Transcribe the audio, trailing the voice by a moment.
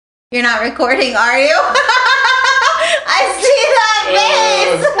You're not recording, are you? I see that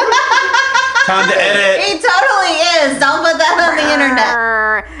face. Time to edit. He totally is. Don't put that on the internet.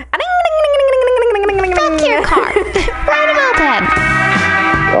 Fuck your car. Ride a moped.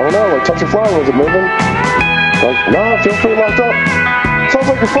 I don't know, like touch your flower, was it moving? Like, nah, it feels pretty locked up. Sounds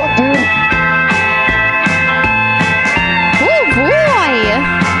like you're fucked, dude. Oh boy.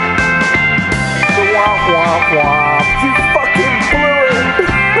 Womp womp womp. You fucking blew it.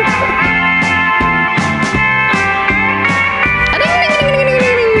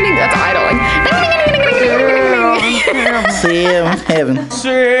 That's idling. Seven heaven.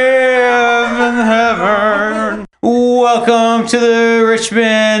 Seven heaven. Welcome to the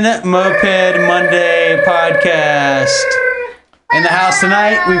Richmond Moped Monday podcast. In the house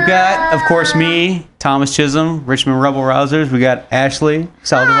tonight, we've got, of course, me, Thomas Chisholm, Richmond Rebel Rousers. We got Ashley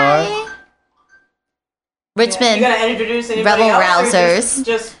Saldivar. Richmond You gotta introduce anybody Rebel else, or Rousers.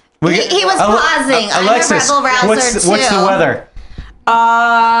 Just He was pausing. Alexis, I'm a Rebel Rouser too. what's the weather?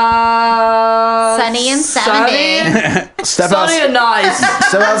 Sunny and 70. sunny and nice.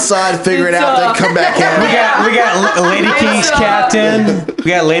 Step outside, figure it out, then come back in. We got Lady King's captain.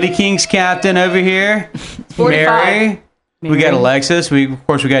 We got Lady King's captain over here. 45. Mary. We got Alexis. We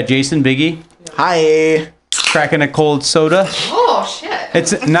got Jason Biggie Hi. cracking a cold soda. Oh shit!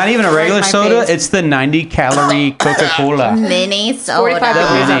 It's not even a regular soda. It's the 90-calorie Coca-Cola. Mini 45 soda.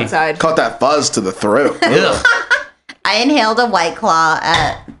 degrees Mini. outside. Caught that fuzz to the throat. Ugh. I inhaled a White Claw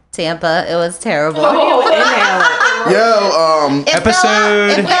at Tampa. It was terrible. Oh, inhale it. Yo, It Episode-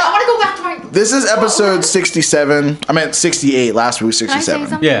 felt- it I felt- want to go back to my. this is episode 67. I meant 68. Last week was Can I say 67.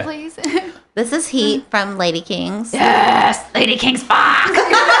 something, Yeah. please? This is Heat from Lady Kings. Yes, Lady King's fuck.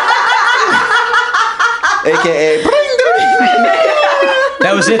 AKA.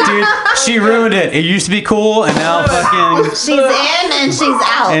 That was it, dude. She ruined it. It used to be cool, and now fucking She's in and she's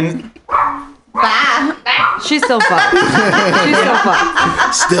out. and Bye. She's still fucked. She's still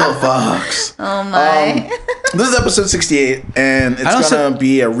fucked. Still fucks. Oh my. This is episode 68, and I don't it's going to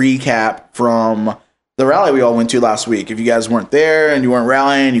be a recap from the rally we all went to last week. If you guys weren't there and you weren't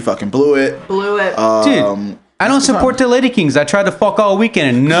rallying, you fucking blew it. Blew it. dude, I don't support the Lady Kings. I tried to fuck all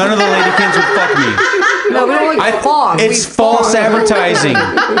weekend, and none of the Lady Kings would fuck me. no, we don't like fuck. It's false advertising.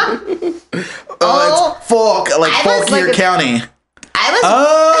 Oh. It's folk, like I was Fauquier like- County.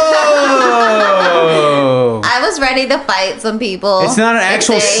 Oh, I was ready to fight some people. it's not an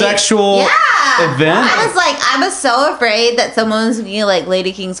actual sexual event. I was like, I was so afraid that someone was gonna like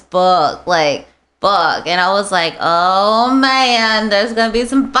Lady King's book, and I was like, oh man, there's gonna be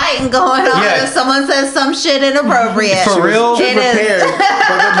some fighting going on Yeah. if someone says some shit inappropriate. For real? She was It is. prepared,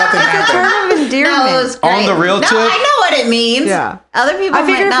 but then nothing happened. term of endearment. No, it was great. On the real no, tip? I know what it means. Yeah. Other people I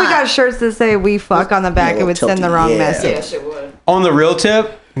figured might if we not. got shirts that say "We fuck" on the back, it would send the wrong Yeah. message. Yes, it would. On the real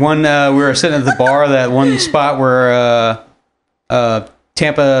tip, when we were sitting at the bar, that one spot where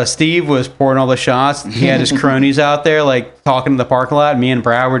Tampa Steve was pouring all the shots, he had his cronies out there, like, talking to the parking lot. Me and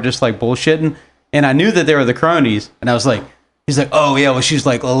Brad were just, like, bullshitting. And I knew that they were the cronies. And I was like, he's like, oh, yeah, well, she's,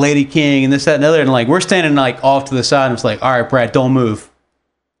 like, a Lady King and this, that, and the other. And, like, we're standing, like, off to the side. And it's like, all right, Brad, don't move.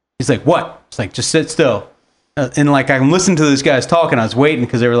 He's like, what? It's like, just sit still. And, like, I'm listening to these guys talking. I was waiting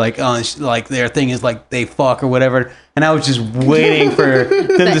because they were like, oh, like, their thing is, like, they fuck or whatever. And I was just waiting for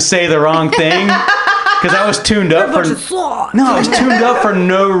them to say the wrong thing. Because I was tuned up for... No, I was tuned up for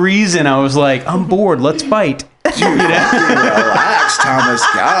no reason. I was like, I'm bored. Let's fight. You know? Relax, Thomas.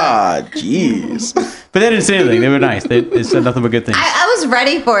 God, jeez. But they didn't say anything. They were nice. They said nothing but good things. I was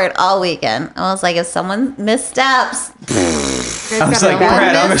ready for it all weekend. I was like, if someone missteps, I was like,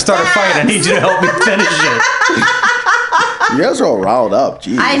 Brad, I'm going to start a fight. I need you to help me finish it. You guys are all riled up.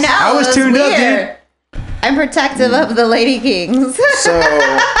 Jeez. I know. I was it tuned up, weird. I'm protective of the Lady Kings.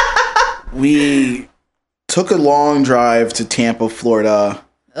 So we took a long drive to Tampa, Florida.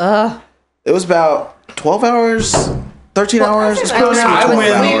 It was about 12 hours, 13 hours. It's supposed to be I 12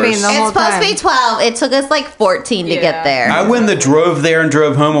 win. hours. It's supposed to be 12. It took us like 14 to get there. I win the drove there and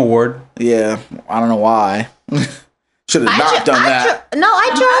drove home award. Yeah, I don't know why. Should have not done that. I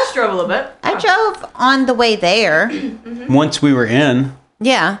I drove a little bit. drove on the way there. Once we were in.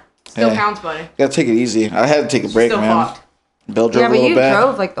 Yeah. Still Hey. counts, buddy. Gotta take it easy. I had to take a break, Still man. fucked. Bill drove Yeah, a but little you bit.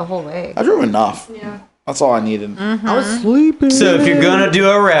 drove like the whole way. I drove enough. Yeah. That's all I needed. I was sleeping. So if you're going to do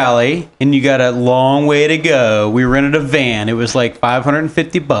a rally and you got a long way to go, we rented a van. It was like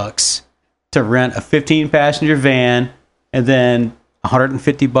 $550 to rent a 15-passenger van, and then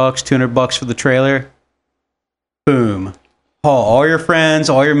 $150, $200 for the trailer. Boom. Haul all your friends,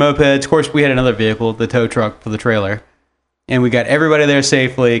 all your mopeds. Of course, we had another vehicle, the tow truck for the trailer. And we got everybody there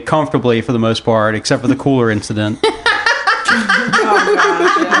safely, comfortably for the most part, except for the cooler incident. Oh,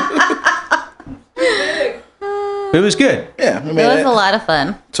 gosh, yeah. It was good. Yeah, we It made was it. a lot of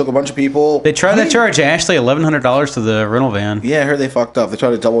fun. Took a bunch of people. They tried to charge Ashley $1,100 to the rental van. Yeah, I heard they fucked up. They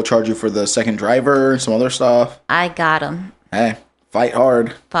tried to double charge you for the second driver and some other stuff. I got him. Hey, fight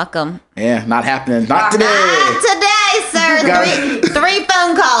hard. Fuck them. Yeah, not happening. Not today. Not today, sir. Got- Three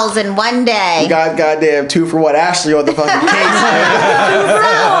phone calls in one day. God, goddamn, 2 for what? Ashley on the fucking case.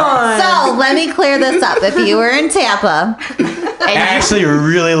 So let me clear this up. If you were in Tampa and Ashley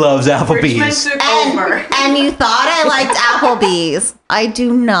really loves Applebee's. and you thought I liked Applebee's, I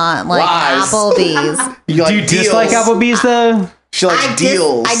do not like Lies. Applebee's. You Do you dislike Applebee's though? She likes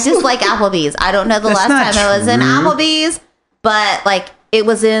deals. I dislike Applebee's. I don't know the That's last not time I was in true. Applebee's, but like it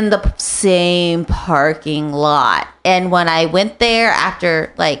was in the same parking lot. And when I went there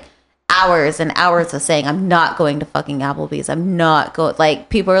after like hours and hours of saying I'm not going to fucking Applebee's, I'm not going. Like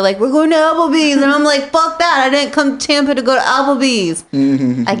people are like, we're going to Applebee's, and I'm like, fuck that. I didn't come to Tampa to go to Applebee's.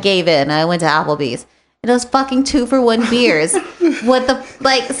 I gave in. I went to Applebee's. It was fucking 2 for $1 beers. What the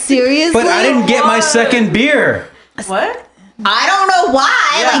like seriously? But I didn't get my second beer. What? I don't know why.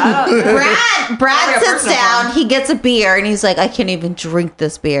 Like Brad sits personal down, he gets a beer, and he's like, I can't even drink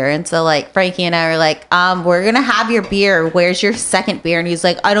this beer. And so like Frankie and I are like, we're gonna have your beer. Where's your second beer? And he's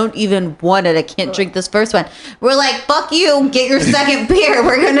like, I don't even want it. I can't drink this first one. We're like, fuck you, get your second beer.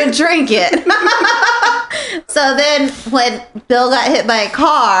 We're gonna drink it. So then when Bill got hit by a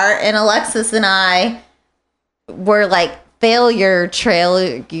car and Alexis and I were like failure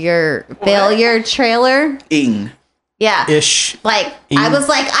trailer. Ing. Yeah. Ish. Like, I was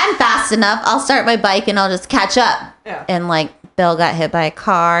like, I'm fast enough. I'll start my bike and I'll just catch up. Yeah. And like, Bill got hit by a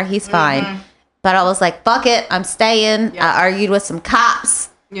car. He's fine. But I was like, fuck it. I'm staying. Yeah. I argued with some cops,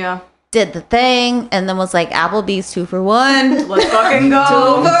 Yeah. did the thing, and then was like, Applebee's 2 for $1. 2 Let's fucking go. for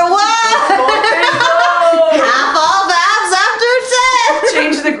 $1. Fucking go. Half off abs after 10.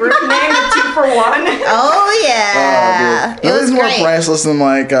 Change the group name to 2 for $1. Oh, yeah. It was Nothing's more great. priceless than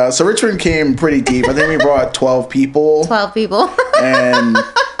like, so Richmond came pretty deep. I think we brought 12 people. 12 people. And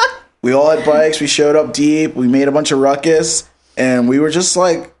we all had bikes. We showed up deep. We made a bunch of ruckus. And we were just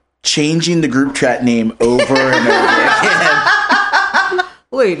like changing the group chat name over and over again.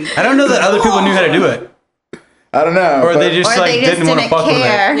 Lady. I don't know that other people knew how to do it. I don't know. Or but- they just Or like they just didn't want to didn't fuck with it.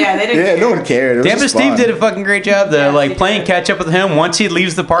 care. Yeah, they didn't. yeah, no one cared. It was Tampa just Steve fun. did a fucking great job. The like he playing did. catch up with him. Once he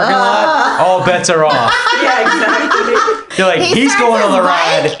leaves the parking lot, all bets are off. Yeah, exactly. You're like, He he's starts going on his the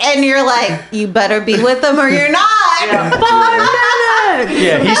bike, ride. and you're like, you better be with him or you're not.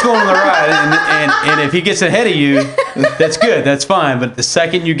 Yeah, he's going on the ride, and if he gets ahead of you, that's good, that's fine. But the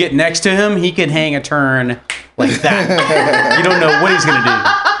second you get next to him, he can hang a turn like that. You don't know what he's gonna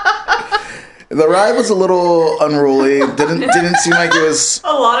do. The ride was a little unruly. Didn't seem like it was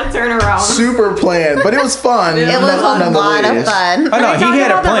A lot of turnarounds. super planned, but it was fun. It was a lot of fun. Oh no, he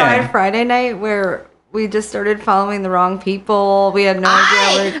had a the ride plan. Friday night where we just started following the wrong people. We had no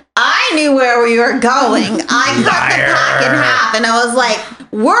idea. I knew where we were going. I cut the pack in half, and I was like,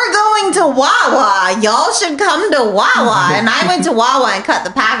 we're going to Wawa. Y'all should come to Wawa. And I went to Wawa and cut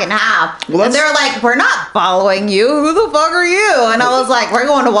the pack in half. Well, and they're like, we're not following you. Who the fuck are you? And I was like, we're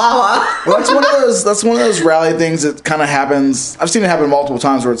going to Wawa. Well, that's one of those rally things that kind of happens. I've seen it happen multiple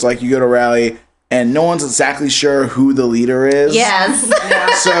times where it's like you go to a rally and no one's exactly sure who the leader is. Yes.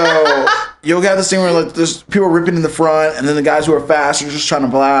 So you'll get this thing where like there's people ripping in the front, and then the guys who are fast are just trying to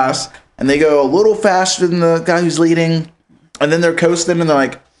blast, and they go a little faster than the guy who's leading, and then they're coasting, and they're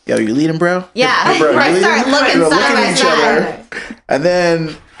like, "Yo, you leading, bro? Yeah. Hey, bro, you I leading?" start looking They're side by at each side. other. And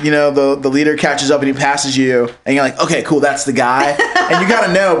then the leader catches up and he passes you, and you're like, "Okay, cool, that's the guy." And you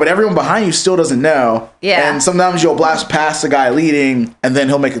gotta know, but everyone behind you still doesn't know. Yeah. And sometimes you'll blast past the guy leading, and then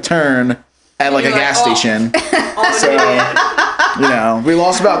he'll make a turn at like a You're like, gas "Oh." station. Oh, So, idiot. we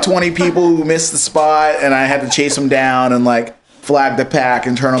lost about 20 people who missed the spot, and I had to chase them down and like flag the pack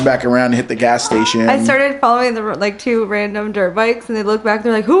and turn them back around and hit the gas station. I started following the like 2 random dirt bikes, and they looked back.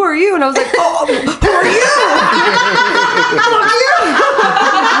 They're like, "Who are you?" And I was like, "Oh, who are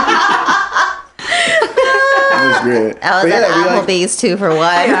It was great. That was But at yeah, we, like, Applebee's 2 for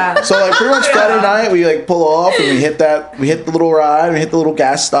 $1. Yeah. so like pretty much Friday night we like pull off and we hit the little ride, we hit the little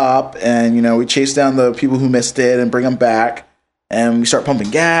gas stop, and we chase down the people who missed it and bring them back, and we start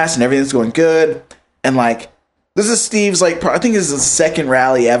pumping gas and everything's going good. And like this is Steve's like I think this is his second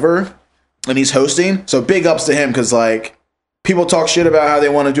rally ever, and he's hosting, so big ups to him, because like people talk shit about how they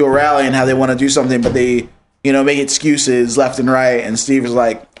want to do a rally and how they want to do something, but they make excuses left and right, and Steve was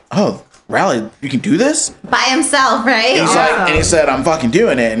like, "Oh, rally, you can do this?" By himself, right? He's like, and he said, "I'm fucking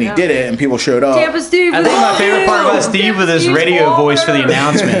doing it," and he did it, and people showed up. Tampa Steve. I think my favorite part about Steve with his Steve's radio Walker. voice for the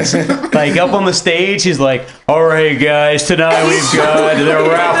announcements. Like up on the stage, he's like, "All right, guys, tonight we've got the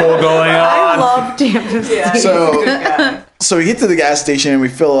raffle going I on. love love Tempest. So we get to the gas station and we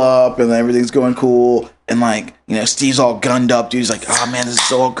fill up and everything's going cool. And like, you know, Steve's all gunned up, dude. He's like, oh man, this is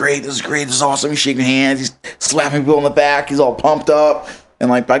so great. This is great. This is awesome. He's shaking hands. He's slapping people in the back. He's all pumped up. And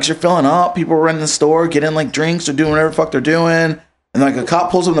like bikes are filling up. People are running the store, getting like drinks or doing whatever the fuck they're doing. And like a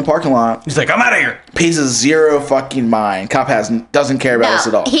cop pulls up in the parking lot. He's like, I'm out of here. Pays a zero fucking mind. Cop doesn't care about us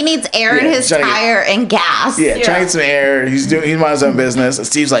at all. He needs air in Yeah, his trying to get- tire and gas. Yeah, trying to get some air. He's minding his own business. And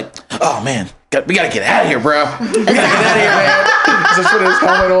Steve's like, "Oh man, we gotta get out of here, bro. We gotta get out of here, man." So he's putting his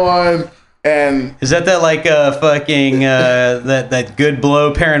helmet on, and Is that fucking that good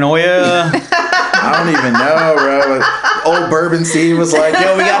blow paranoia? I don't even know, bro. But old Bourbon Steve was like,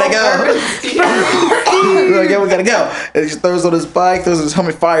 "Yo, we gotta go." We're like, "Yo, we gotta go." And he just throws on his bike, throws on his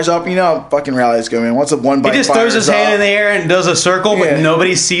helmet, fires up. You know how fucking rallies go, man. Once one bike He just throws fires his hand up- in the air and does a circle, Yeah. but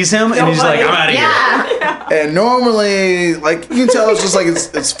nobody sees him, and he's like, I'm out of here. Yeah. And normally, like, you can tell it's just like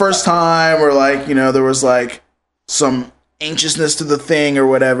it's first time, or like, you know, there was like some anxiousness to the thing or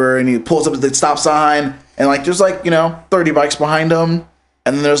whatever, and he pulls up at the stop sign, and like there's like, you know, 30 bikes behind him,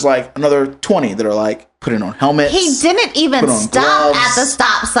 and then there's like another 20 that are like putting on helmets. He didn't even Put on stop gloves. at the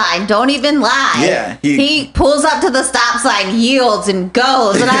stop sign. Don't even lie. Yeah, he pulls up to the stop sign, yields, and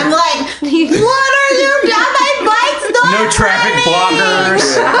goes. And I'm like, what are you doing? My bike's not No traffic running."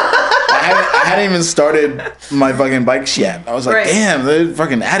 blockers. I hadn't even started my fucking bikes yet. I was like, Right. damn, they're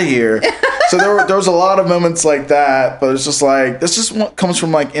fucking out of here. So there was a lot of moments like that, but it's just like, that's just what comes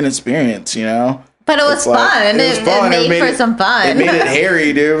from like inexperience, you know? But it was It's like- fun. was It fun. made for some fun. It made it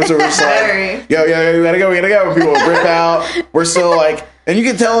hairy, dude. So we're just Hairy. like, yo, we gotta go. And people would rip out. We're still like, and you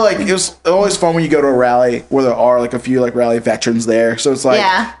can tell like it was always fun when you go to a rally where there are like a few like rally veterans there. So it's like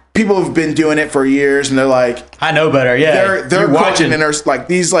Yeah. people have been doing it for years, and they're like, I know better. Yeah, they're You're watching. corking like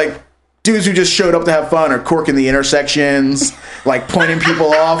these like dudes who just showed up to have fun are corking the intersections, like pointing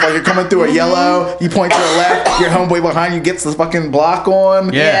people off. Like you're coming through a yellow, you point to the left, your homeboy behind you gets the fucking block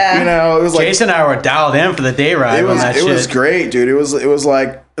on. Yeah. You know, it was like Jason and I were dialed in for the day ride it on was that it shit. was great, dude. It was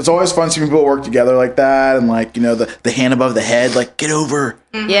like it's always fun seeing people work together like that, and like, you know, the hand above the head, like get over.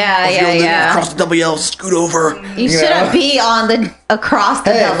 Yeah, If you're living yeah. across the double L, scoot over. You shouldn't know? be on the across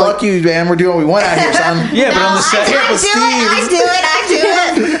the Hey, double. fuck you, man. We're doing what we want out here, son. Yeah, but on the I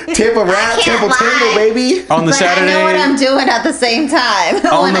do it. Tampa rap, I can't Tampa Tango, lie. baby. on the But I know what Saturday. I'm doing at the same time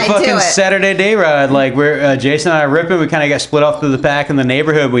On when the I do fucking it. Saturday day ride, like we're Jason and I ripping, we kind of got split off through the pack in the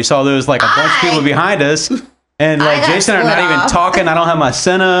neighborhood. We saw there was like a bunch of people behind us, and like got Jason and I are not split even off. talking. I don't have my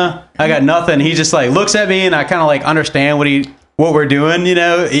Senna. I got nothing. He just like looks at me, and I kind of like understand what we're doing, you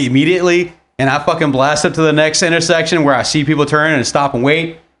know, immediately. And I fucking blast up to the next intersection where I see people turn and stop and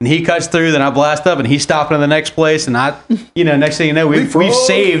wait. And he cuts through, then I blast up, and he's stopping in the next place. And I, you know, next thing you know, we've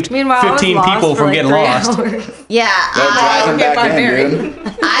saved Meanwhile, I was 15 lost people for from like getting 3 lost. hours. Yeah, Driving get my back in, dude.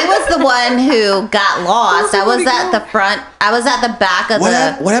 I was the one who got lost. I was at the front. I was at the back of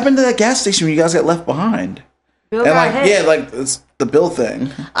the. What happened to that gas station when you guys got left behind? Bill And got like, hit. yeah, like it's the bill thing.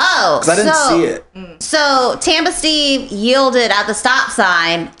 Oh, Because I didn't see it. So Tampa Steve yielded at the stop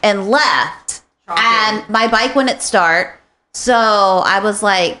sign and left, and my bike wouldn't start. So I was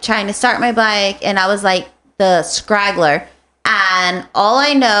like trying to start my bike, and I was like the scraggler. And all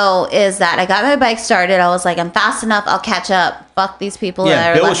I know is that I got my bike started. I was like, I'm fast enough. I'll catch up. Fuck these people that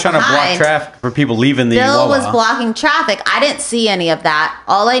Yeah, are Bill left was trying to block behind. traffic for people leaving the Bill Wawa. was blocking traffic. I didn't see any of that.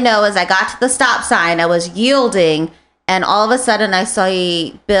 All I know is I got to the stop sign. I was yielding, and all of a sudden I saw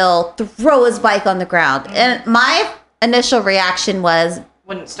Bill throw his bike on the ground. And my initial reaction was,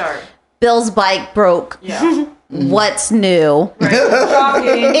 Wouldn't start. Bill's bike broke. Yeah. What's new?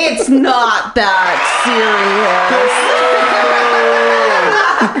 Shocking. It's not that serious.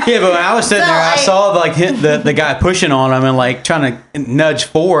 Yeah, but when I was sitting So there, I I- saw like the guy pushing on him and like trying to nudge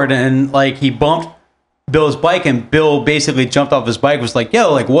forward, and like he bumped Bill's bike, and Bill basically jumped off his bike. Was like,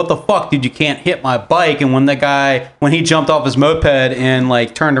 "Yo, like what the fuck, dude? You can't hit my bike!" And when he jumped off his moped and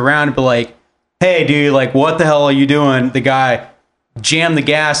like turned around and be like, "Hey, dude, like what the hell are you doing?" The guy jammed the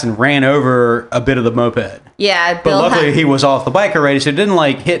gas and ran over a bit of the moped. Yeah, But Bill luckily had, he was off the bike already, so it didn't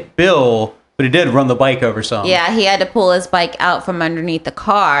like hit Bill, but he did run the bike over some. yeah, he had to pull his bike out from underneath the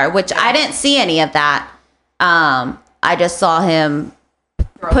car, which I didn't see any of that. I just saw him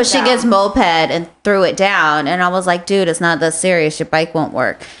pushing his moped and threw it down, and I was like, dude, it's not that serious, your bike won't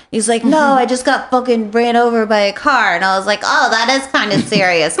work. He's like, no, I just got fucking ran over by a car. And I was like, oh, that is kind of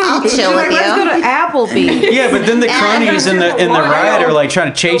serious. I'll chill with Like, let's go you. to Applebee's. Yeah, but then the cronies in the riot are like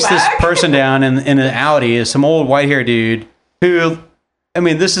trying to chase this person down in an Audi. Is some old white hair dude who, I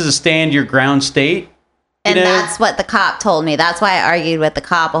mean, this is a stand your ground state. And know? that's what the cop told me. That's why I argued with the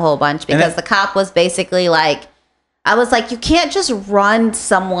cop a whole bunch, because that- the cop was basically like, I was like, you can't just run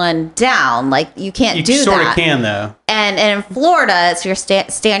someone down. Like, you can't You do sort that. of can, though. And in Florida, it's your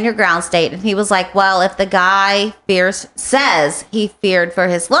stand your ground state. And he was like, well, if the guy says he feared for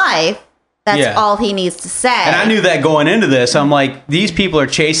his life, that's Yeah. all he needs to say. And I knew that going into this. I'm like, these people are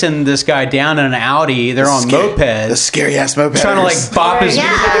chasing this guy down in an Audi. They're on The mopeds. scary ass moped. Trying to like bop his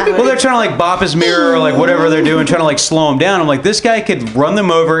Yeah. well, they're trying to like bop his mirror or like whatever they're doing, trying to like slow him down. I'm like, this guy could run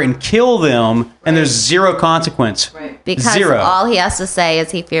them over and kill them, and there's zero consequence. because Zero. all he has to say is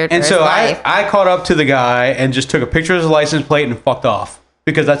he feared And for so his life. I caught up to the guy and just took a picture of his license plate and fucked off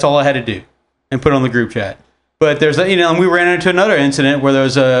because that's all I had to do and put it on the group chat. But there's a, and we ran into another incident where there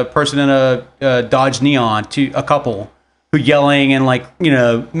was a person in a Dodge Neon, a couple who yelling and like,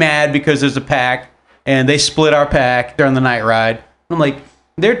 mad because there's a pack and they split our pack during the night ride. I'm like,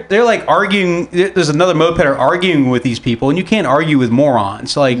 they're like arguing. There's another mopeder arguing with these people, and you can't argue with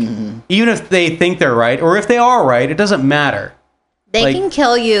morons. Like, even if they think they're right or if they are right, it doesn't matter. They like, can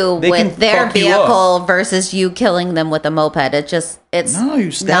kill you they with can their fuck you up. vehicle versus you killing them with a moped. It's No,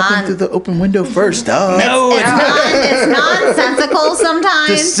 you stab them through the open window first. Duh. No, it's nonsensical sometimes.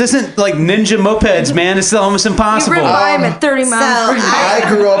 this isn't like ninja mopeds, man. It's almost You impossible. rip by him at 30 miles so per hour. I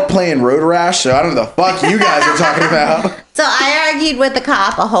grew up playing Road Rash, so I don't know the fuck you guys are talking about. So I argued with the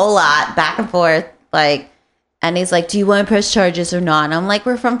cop a whole lot, back and forth, and he's like, do you want to press charges or not? And I'm like,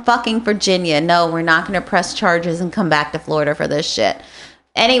 we're from fucking Virginia. No, we're not going to press charges and come back to Florida for this shit.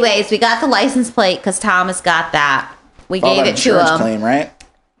 Anyways, we got the license plate because Thomas got that. We All gave that it to insurance him. claim, right?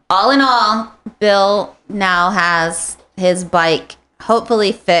 All in all, Bill now has his bike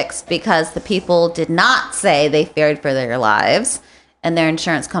hopefully fixed because the people did not say they feared for their lives and their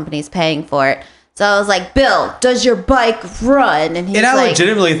insurance company's paying for it. So I was like, Bill, does your bike run? And he's And I like,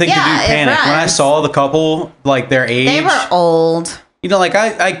 legitimately think yeah, the dude it panicked when I runs. saw the couple, like their age. They were old. Like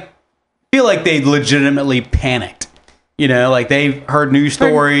I feel like they legitimately panicked. Like they've heard news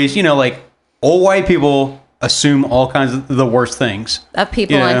stories. Like old white people assume all kinds of the worst things. Of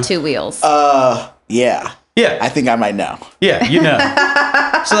people Yeah. on two wheels. Yeah. Yeah, I think I might know.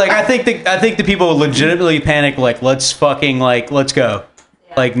 yeah, So like I think the people legitimately panic. Like let's go.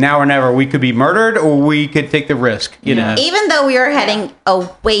 Like now or never, we could be murdered or we could take the risk. Even though we were heading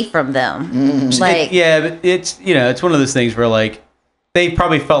away from them. Like, But it's it's one of those things where like they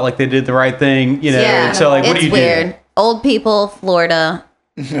probably felt like they did the right thing. yeah, And so like what it's do you weird. do? Old people, Florida.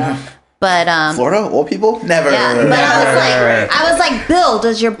 But Florida? Old people? Never. yeah, but Right. I was like, Bill,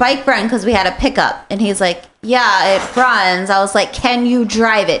 does your bike run? Because we had a pickup, and he's like, yeah, it runs. I was like, can you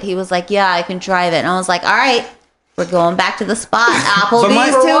drive it? He was like, yeah, I can drive it. And I was like, all right, we're going back to the spot.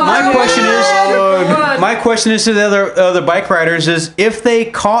 Applebee's But my question is to the other bike riders is if they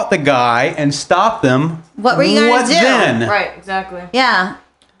caught the guy and stopped them, What were you gonna do? then? Right, exactly. Yeah.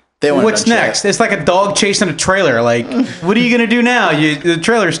 They wouldn't What's have done next? shit. It's like a dog chasing a trailer. Like, what are you gonna do now? The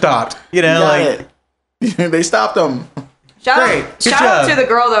trailer stopped. Got it. They stopped them. Great. Good Shout out job. to the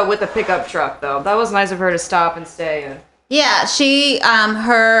girl though with the pickup truck though. That was nice of her to stop and stay. And Yeah, she,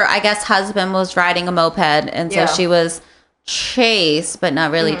 her, I guess, husband was riding a moped, and so Yeah. she was chased, but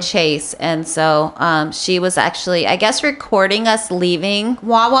not really chased. And so she was actually, I guess, recording us leaving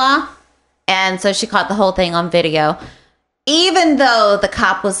Wawa. And so she caught the whole thing on video. Even though the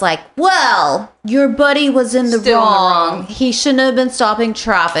cop was like, well, your buddy was in the Still in the wrong. wrong. He shouldn't have been stopping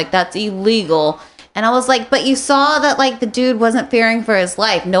traffic. That's illegal. And I was like, but you saw that, like, the dude wasn't fearing for his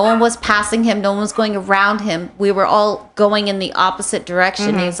life. No one was passing him. No one was going around him. We were all going in the opposite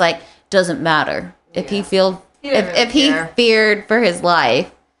direction. He's like, doesn't matter. If he feel, He didn't if he care. feared for his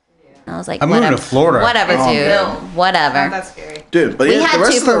life. And I was like, I'm moving whatever. to Florida. Whatever, Oh, dude. man. Whatever. that's scary. Dude, but We yeah, had the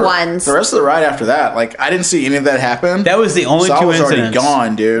rest of 2 for the, ones. The rest of the ride after that, like, I didn't see any of that happen. That was the only so I two was incidents. already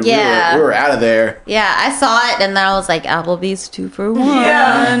gone, dude. Yeah. We were out of there. Yeah, I saw it, and then I was like, Applebee's 2 for 1.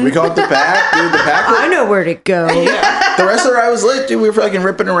 Yeah. We called the pack, dude. The pack. I know where to go. The rest of the ride was lit, dude. We were fucking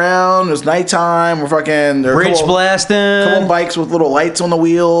ripping around. It was nighttime. We're fucking there were a Bridge couple blasting. bikes with little lights on the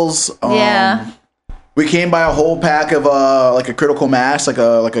wheels. Yeah. We came by a whole pack of like a critical mass, like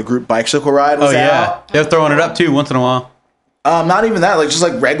a group bicycle ride was Oh yeah, out. they're throwing it up too once in a while. Not even that, like just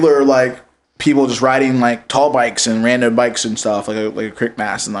like regular like people just riding like tall bikes and random bikes and stuff, like a crick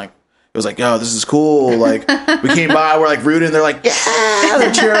mass, and like it was like, yo, this is cool. Like we came by, we're like rooting, they're like, yeah,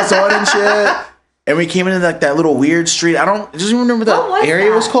 they're cheering us on and shit. And we came into like that little weird street. I just even remember What what was that area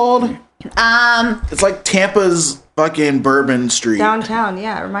that? was called. It's like Tampa's fucking Bourbon Street. Downtown,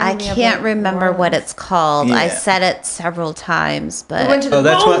 yeah. It I reminded me of can't like, remember what it's called. I Yeah. said it several times, but We went to the Oh,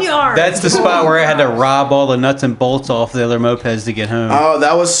 that's boneyard. that's the spot where I had to rob all the nuts and bolts off the other mopeds to get home. Oh,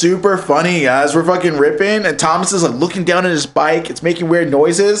 that was super funny, guys. We're fucking ripping, and Thomas is like looking down at his bike. It's making weird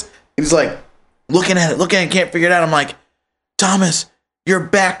noises. He's like, looking at it, can't figure it out. I'm like, Thomas, your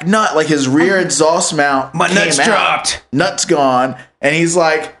back nut, like his rear exhaust mount, My nuts dropped. Nuts gone, and he's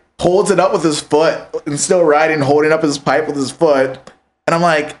like holds it up with his foot and still riding, holding up his pipe with his foot. And I'm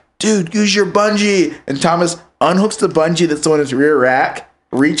like, dude, use your bungee. And Thomas unhooks the bungee that's on his rear rack,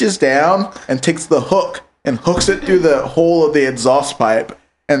 reaches down and takes the hook and hooks it through the hole of the exhaust pipe.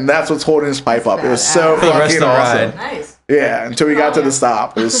 And that's what's holding his pipe up. It was so For the rest fucking of the awesome. ride. Nice. Yeah, until we got to the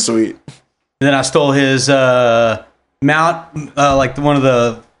stop. It was sweet. And then I stole his mount, like one of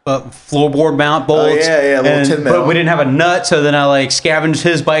the floorboard mount bolts. yeah, little 10 mil. But we didn't have a nut, so then I like scavenged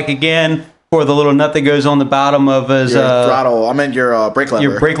his bike again for the little nut that goes on the bottom of his Your throttle. I meant your brake lever.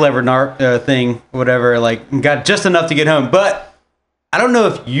 your brake lever thing, whatever. Like, got just enough to get home. But I don't know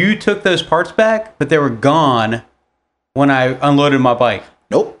if you took those parts back, but they were gone when I unloaded my bike.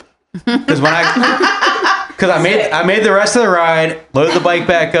 Nope. Because I made the rest of the ride, loaded the bike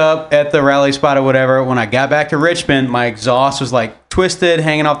back up at the rally spot or whatever. When I got back to Richmond, my exhaust was like twisted,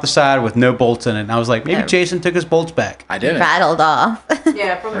 hanging off the side with no bolts in it. And I was like, maybe Jason took his bolts back. I didn't. Rattled off.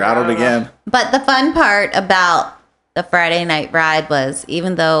 Yeah, from the Rattled bottom again. up. But the fun part about the Friday night ride was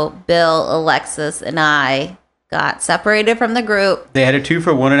even though Bill, Alexis, and I got separated from the group, They had a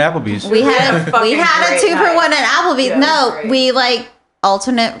 2-for-1 at Applebee's. we had a fucking 2-for-1 great at Applebee's. Yeah, it was No, great. we like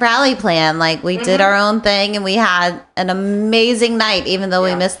alternate rally plan. Like we did our own thing and we had an amazing night even though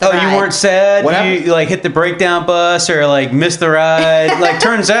we missed the Oh, ride. you weren't sad? What You like hit the breakdown bus or like missed the ride? Like,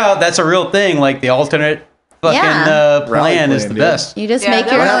 turns out that's a real thing. Like, the alternate fucking Yeah. Rally plan is plan, the dude. best. You just Yeah, make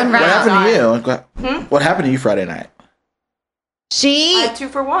that your was- own What route. happened to you? Like, what happened to you Friday night? I She had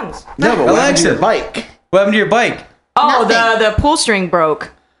 2-for-1s. No, but what happened to your Alexa. bike? What happened to your bike? Oh, Nothing. the pull string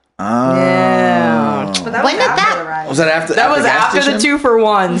broke. Oh. Yeah. But that When was did after that- the ride. Was that after? That at was gas after the station?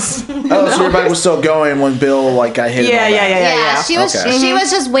 2-for-1s. Oh, so your bike was still going when Bill like got hit. and Yeah, all that. yeah. She was Okay. she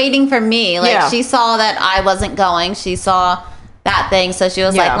was just waiting for me. Like Yeah. she saw that I wasn't going. She saw that thing, so she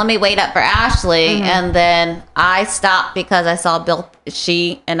was Yeah. like, "Let me wait up for Ashley." And then I stopped because I saw Bill.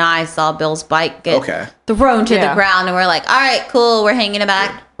 She and I saw Bill's bike get Okay. thrown to Yeah. the ground, and we're like, "All right, cool. We're hanging it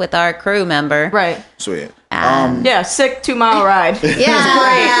back with our crew member." Right. Sweet. Yeah, sick 2-mile ride.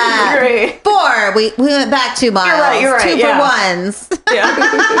 Yeah, Great. 4. We went back 2 miles. You're right, 2 yeah. for ones. Yeah.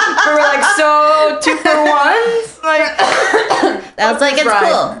 We were like, so 2-for-1s? Like, I was like, Let's it's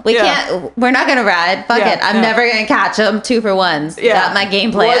ride. cool. We Yeah. can't. We're not gonna ride. Fuck Yeah, it. I'm yeah. never gonna catch them 2 for ones. Yeah. Got my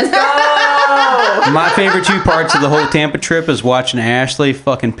game plan. let's go. My favorite 2 parts of the whole Tampa trip is watching Ashley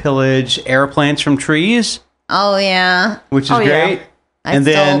fucking pillage airplanes from trees, Oh yeah, which is Oh, yeah. great. I And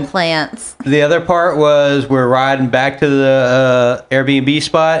stole then plants. the other part was we're riding back to the Airbnb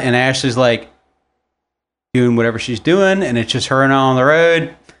spot, and Ashley's like doing whatever she's doing, and it's just her and I on the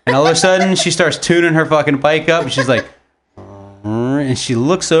road. And all of a sudden, she starts tuning her fucking bike up, and she's like, and she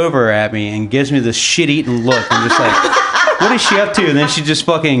looks over at me and gives me this shit-eating look. I'm just like, what is she up to? And then she just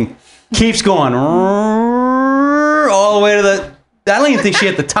fucking keeps going all the way to the. I don't even think she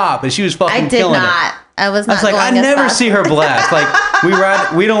hit the top, but she was fucking I did killing it. not. I was I not. was like, I going as never fast. see her blast. Like,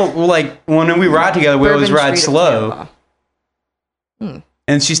 we don't like when we ride together. We always Bourbon ride Street of slow. Tampa.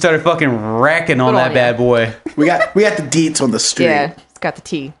 And she started fucking wrecking on Good that on bad boy. We got the deets on the street. Yeah, it's got the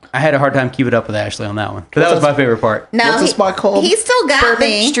T. I had a hard time keeping up with Ashley on that one. But that was my favorite part. No, What's the spot called? He still got Bourbon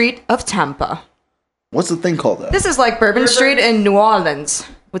me. Street of Tampa. What's the thing called though? This is like Bourbon Street in New Orleans,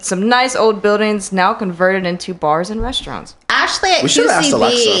 with some nice old buildings now converted into bars and restaurants. Ashley at We should've asked QCB.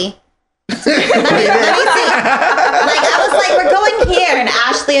 Alexa. let me see. Like I was like, we're going here, and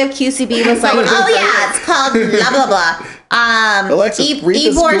Ashley of QCB was like, oh yeah, it's called blah blah blah. Alexa, read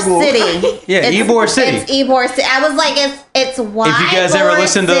this Ybor Google. City. Yeah, It's- Ybor City. It's Ybor City. I was like, it's why. If you guys ever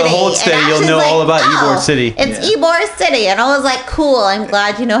listen to the Hold Steady, you'll know all about Ybor City. It's Ybor City, and I was like, cool. I'm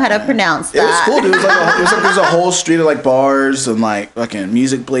glad you know how to pronounce It was that. cool, dude. It was like there's a whole street of like bars and like fucking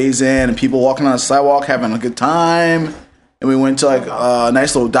music blazing and people walking on the sidewalk having a good time. And we went to like a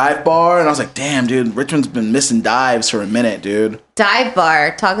nice little dive bar, and I was like, damn, dude, Richmond's been missing dives for a minute, dude. Dive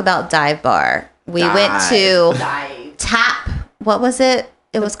bar. Talk about dive bar. We went to Tap. What was it?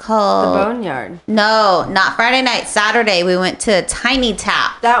 It was The called. Boneyard. No, not Friday night. Saturday, we went to Tiny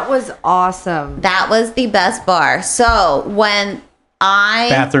Tap. That was awesome. That was the best bar. So when I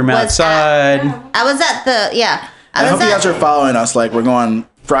Bathroom was outside. I was at the I hope you guys are following us. Like we're going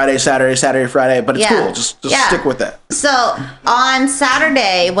Friday, Saturday, Saturday, Friday, but it's Yeah. cool. Just Yeah. stick with it. So on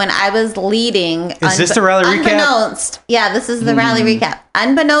Saturday, when I was leading, Is this the rally recap? Unbeknownst, yeah, this is the rally recap.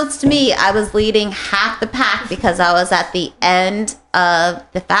 Unbeknownst to me, I was leading half the pack because I was at the end of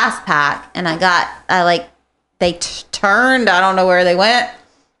the fast pack, and they turned. I don't know where they went.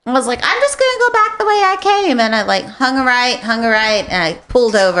 I was like, I'm just gonna go back the way I came, and I like hung a right, and I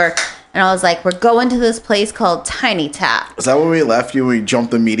pulled over, And I was like, we're going to this place called Tiny Tap. Is that when we left you? We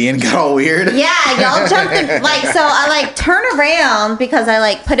jumped the median, got all weird. Yeah, y'all jumped in, like, so I like turn around because I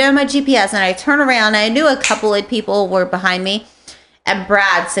like put it on my GPS and I turn around and I knew a couple of people were behind me and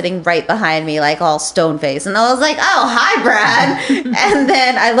Brad sitting right behind me, like all stone faced. And I was like, oh, hi, Brad. And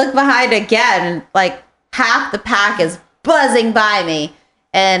then I look behind again, like half the pack is buzzing by me.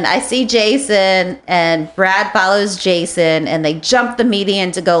 And I see Jason, and Brad follows Jason, and they jump the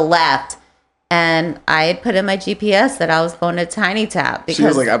median to go left. And I had put in my GPS that I was going to Tiny Tap because She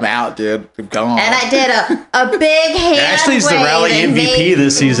was like, I'm out, dude. I'm gone. and I did a big hand. Ashley's the wave rally and MVP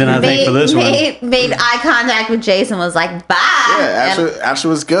this season, I think, for this one. Made eye contact with Jason. Was like, bye. Yeah, And- Ashley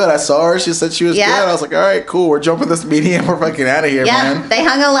was good. I saw her. She said she was Yeah. good. I was like, all right, cool. We're jumping this median. We're fucking out of here, yeah, man. they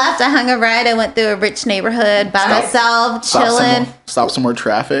hung a left. I hung a right. I went through a rich neighborhood by myself, chilling. Stop some more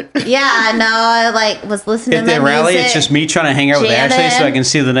traffic. Yeah, I know. I like was listening At to my the rally, music. it's just me trying to hang out with jamming. Ashley so I can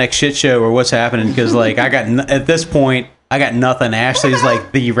see the next shit show or what's happening. Because like I got at this point, I got nothing. Ashley's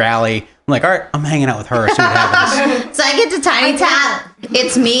like the rally. I'm like, all right, I'm hanging out with her. See what happens. So I get to Tiny Tap.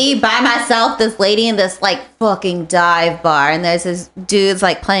 It's me by myself, this lady in this like fucking dive bar, and there's this dude's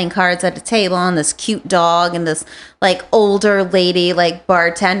like playing cards at a table, and this cute dog, and this like older lady like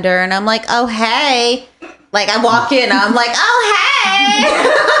bartender, and I'm like, oh hey, like I walk in, I'm like, oh hey,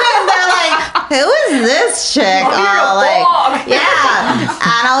 and they're like, who is this chick? Oh, like yeah,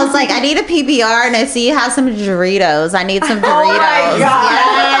 and I was like, I need a PBR, and I see you have some Doritos. I need some Doritos.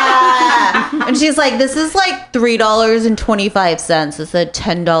 Yeah. And she's like, this is like $3.25. It's a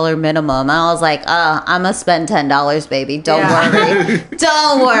 $10 minimum. And I was like, I'm going to spend $10, baby. Don't worry.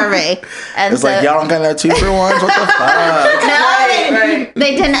 Don't worry. And It's like, y'all don't got no 2-for-1s? What the fuck? no,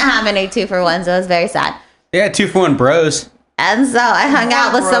 they didn't have any 2-for-1s. So it was very sad. Yeah, 2-for-1 bros. And so I hung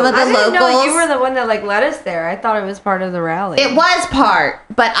out with some of the I didn't locals. know you were the one that like led us there. I thought it was part of the rally. It was part,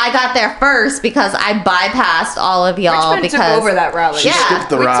 but I got there first because I bypassed all of y'all Richmond because took over that rally. Yeah.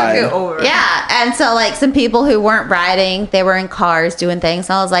 Skipped the we ride. took it over. Yeah, and so like some people who weren't riding, they were in cars doing things.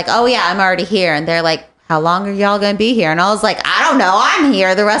 And I was like, "Oh yeah, I'm already here." And they're like, "How long are y'all gonna be here?" And I was like, "I don't know. I'm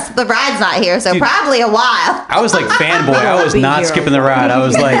here. The rest of the ride's not here, so probably a while." I was like fanboy. I was be not here. skipping the ride. I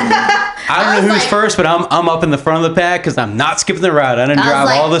was like, I don't know was who's like- first, but I'm up in the front of the pack because I'm not skipping the ride. I didn't I was drive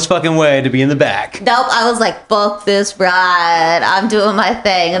like- all this fucking way to be in the back. Nope. I was like, "Fuck this ride. I'm doing my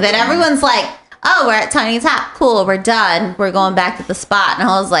thing." And then everyone's like, "Oh, we're at Tiny Tap. Cool. We're done. We're going back to the spot." And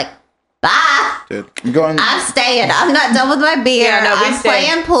I was like, "Bye. Dude, I'm going. I'm staying. I'm not done with my beer. Yeah, no, we I'm stayed.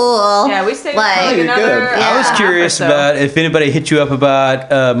 playing pool." Yeah, we stayed like, for like you're another. good. I was Yeah. curious or so. about if anybody hit you up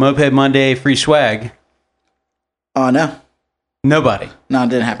about Moped Monday free swag. Oh, no. Nobody. No, it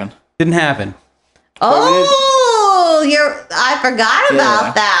didn't happen. Didn't happen. Oh, I forgot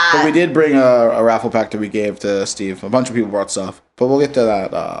about that. But we did bring a raffle pack that we gave to Steve. A bunch of people brought stuff. But we'll get to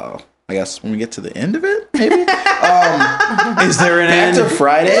that, I guess, when we get to the end of it, maybe? Is there an Back end? to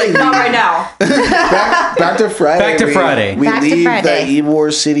Friday. Not right now. Back to Friday. Back to Friday. We Back to leave Friday. the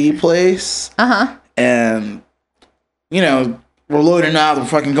Ybor City place. Uh-huh. And, you know, we're loading up. We're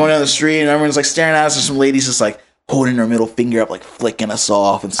fucking going down the street. And everyone's like staring at us. And some ladies just like holding their middle finger up, like flicking us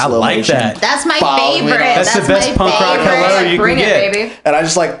off in I slow like motion. that. That's my Following favorite. it. That's the best my punk rock favorite. hello you Bring can it, get. baby. And I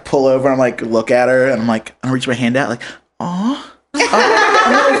just like pull over and I'm like look at her. And I'm like, I reach my hand out like, aw.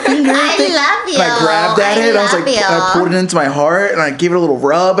 I love you. And I grabbed at it. And I was like, I pulled it into my heart and I gave it a little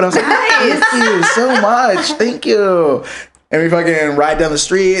rub. And I was like, thank you so much. Thank you. And we fucking ride down the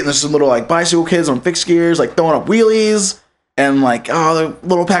street and there's some little like bicycle kids on fixed gears, like throwing up wheelies. And like, oh, the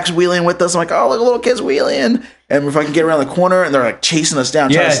little pack's wheeling with us. I'm like, oh, look, a little kid's wheeling. And we fucking get around the corner and they're like chasing us down,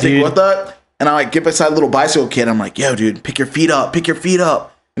 trying Yeah, to stick dude. with us. And I like get beside the little bicycle kid. I'm like, yo, dude, pick your feet up. Pick your feet up.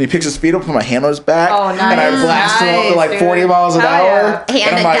 And he picks his feet up, put my hand on his back. Oh, And I nice. blast him up to Nice, like 40 dude. miles an Hell hour. yeah. And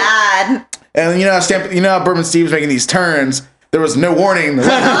Hand I'm of like, God. and you know how Bourbon Steve's making these turns. There was no warning. The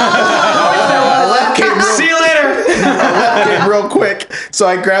left came real, See you later. left came real quick. So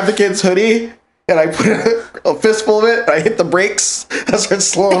I grabbed the kid's hoodie and I put a fistful of it. And I hit the brakes. I started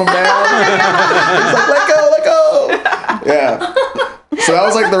slowing him down. He's like, let go. Yeah. So that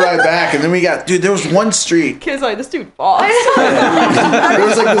was like the ride back. And then we got, dude, there was one street. Kids like, this dude boss. There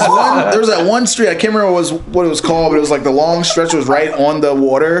was like this one. There was that one street. I can't remember what it was called, but it was like the long stretch was right on the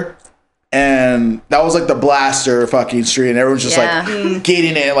water, and that was like the blaster fucking street, and everyone's just Yeah. like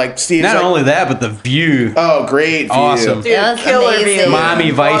gating it. Like Steve's Not like, only that, but the view. oh, great, view. Awesome. Dude, That was killer amazing. view.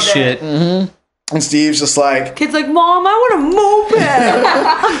 Miami Vice Loved it. shit. And Steve's just like, Kid's like, Mom, I want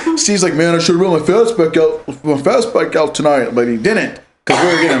a moped. Steve's like, man, I should have brought my fastback out tonight, but he didn't because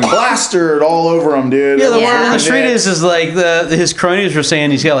we were getting blastered all over him, dude. Yeah, the Yeah. word on the street is like his cronies were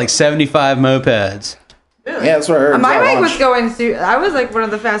saying he's got like 75 mopeds. Yeah, that's what I heard. My It's at bike was launch. going through. I was like one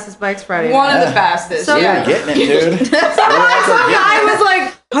of the fastest bikes Friday. One night. of the fastest. So- Yeah, getting it, dude. Some guy was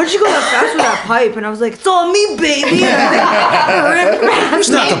like, "How'd you go that fast with that pipe?" And I was like, "It's all me, baby." It's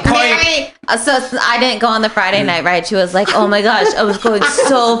not the pipe. Mary, so I didn't go on the Friday night ride. She was like, "Oh my gosh, I was going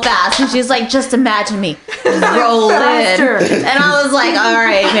so fast," and she's like, "Just imagine me rolling." Faster. And I was like, "All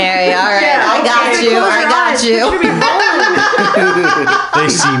right, Mary, all right, Yeah, I got okay. you, Close I your got eyes. you." You should be rolling. They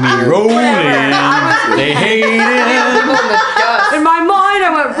see me rolling. They hate it. People in the dust. In my mind,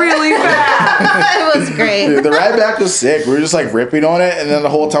 I went really fast. It was great. Dude, the ride back was sick. We were just like ripping on it, and then the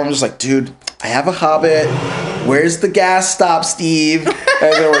whole time I'm just like, dude, I have a Hobbit. Where's the gas stop, Steve?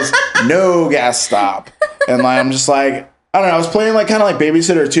 And there was no gas stop. And like, I'm just like, I don't know. I was playing like kind of like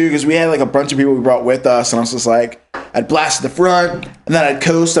babysitter too, because we had like a bunch of people we brought with us, and I was just like, I'd blast the front, and then I'd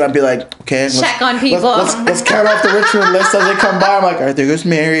coast, and I'd be like, okay, Check on people. Let's count off the Richmond list as they come by. I'm like, all right, there goes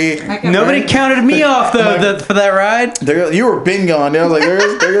Mary. Nobody counted me off for that ride. There, you were bingo on. I was like,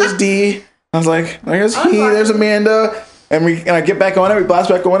 there goes D. I was like, there's he, there's Amanda. And I get back on it, we blast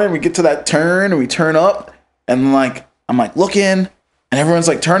back on it, and we get to that turn, and we turn up, and like, I'm like looking, and everyone's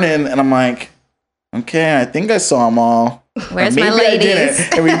like turning, and I'm like, okay, I think I saw them all. Where's Maybe my I didn't.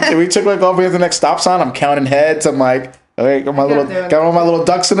 ladies? And we took like all the way to the next stop sign. I'm counting heads. I'm like, okay, got all my little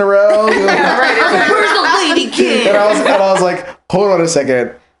ducks in a row. Where's the lady kid? And I was like, hold on a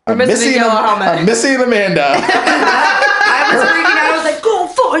second. I'm missing a yellow helmet. I'm missing Amanda. I was freaking out. I was like, "Go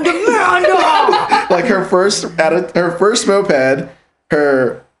find Amanda!" Like her first moped,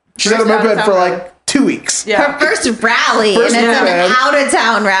 she's had a First moped out-of-town for rally. like 2 weeks. Yeah. Her first rally, First and it's an rally. out of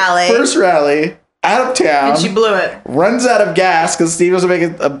town rally. First rally, out of town, And she blew it. runs out of gas because Steve was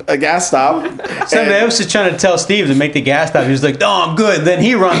making a gas stop. Somebody else is trying to tell Steve to make the gas stop. He was like, "No, I'm good." Then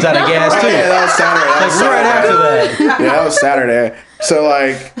he runs out of gas Oh, too. yeah, that was Saturday. That was Like right Saturday. after that. Yeah, that was Saturday. So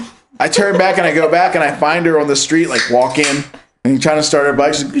like, I turn back and I go back and I find her on the street, like walking and trying to start her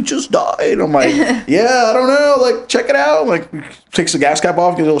bike. She's like, "You just died." I'm like, "Yeah, I don't know. Like, check it out." Like, takes the gas cap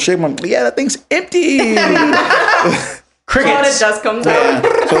off, gives a little shake. I'm like, "Yeah, that thing's empty." When it Crickets. dust comes out.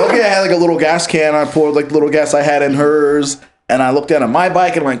 Yeah. So luckily I had like a little gas can. I poured like the little gas I had in hers. And I looked down at my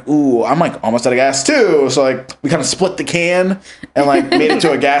bike and I'm like, ooh, I'm like almost out of gas too. So like we kind of split the can and like made it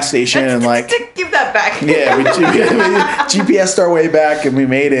to a gas station and like, Give that back. yeah, we GPS'd our way back and we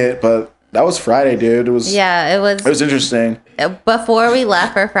made it. But that was Friday, dude. It was Yeah, it it was interesting. before we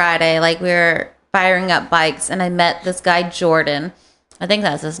left for Friday, like we were firing up bikes, and I met this guy Jordan. I think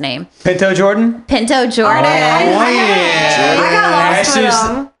that's his name, Pinto Jordan. Pinto Jordan. Oh yeah. I got lost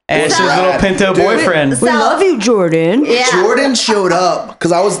with him. Ash's So- little Pinto Dude. boyfriend. So- We love you, Jordan. Yeah. Jordan showed up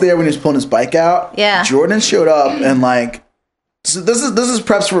because I was there when he was pulling his bike out. Yeah. Jordan showed up and like, so this is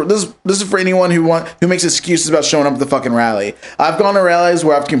preps for this is for anyone who makes excuses about showing up at the fucking rally. I've gone to rallies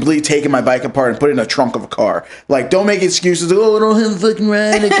where I've completely taken my bike apart and put it in a trunk of a car. Like, don't make excuses. Oh, I don't have a fucking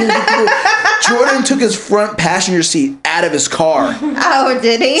ride. I can't get to it. Jordan took his front passenger seat out of his car Oh,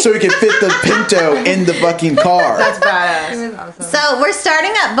 did he? so he could fit the Pinto in the fucking car. That's badass. So we're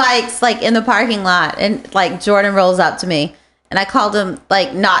starting up bikes like in the parking lot, and like Jordan rolls up to me, and I called him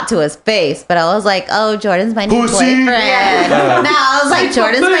like not to his face, but I was like, "Oh, Jordan's my new Pussy. boyfriend." No, I was like,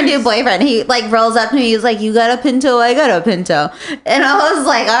 "Jordan's my new boyfriend." He like rolls up to me. He's like, "You got a Pinto? I got a Pinto." And I was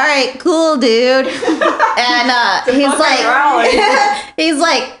like, "All right, cool, dude." And he's like, he's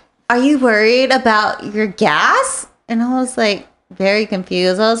like, "Are you worried about your gas?" And I was like, very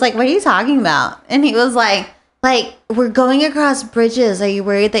confused. I was like, "What are you talking about?" And he was like, we're going across bridges. Are you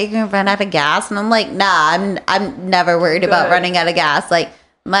worried that you're gonna run out of gas? And I'm like, nah, I'm never worried about running out of gas. Like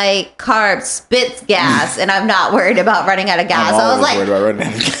my car spits gas, and I'm not worried about running out of gas. I was like,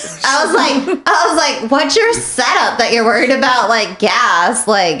 I was like, what's your setup that you're worried about like gas?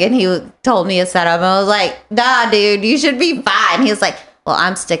 Like, and he told me a setup. I was like, nah, dude, you should be fine. He was like, well,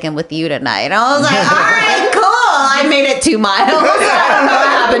 I'm sticking with you tonight. And I was like, all right, cool. I made it 2 miles. I don't know what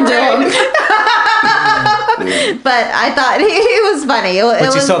happened to him. But I thought he was funny.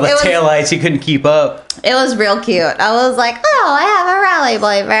 Once you saw the taillights, he couldn't keep up. It was real cute. I was like, oh, I have a rally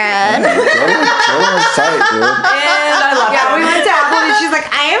boyfriend. Jordan was tight, dude. And I love Yeah, we it. went to Apple and she's like,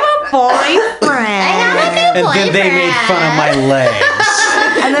 "I have a boyfriend." I have a new And then they made fun of my legs.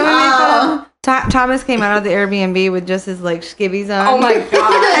 And then we made fun of Thomas came out of the Airbnb with just his like skivvies on. Oh my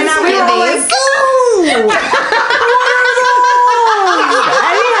god. And now we were all like, "Ooh, what are those?"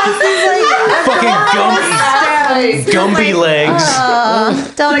 And he has these like Fucking Gumby legs.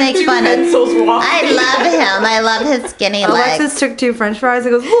 Don't make fun of pencils walking. I love him. I love his skinny legs. Alexis took 2 French fries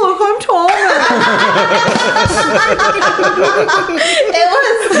and goes, "Look, I'm Thomas." It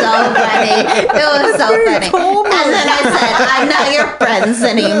was so funny. It was so funny. And then I said, I'm not your friends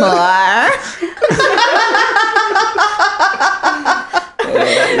anymore.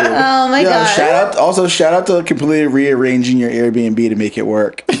 Oh my Yeah, god. shout out to completely rearranging your Airbnb to make it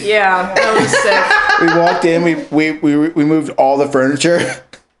work. Yeah, that was sick. We walked in, we moved all the furniture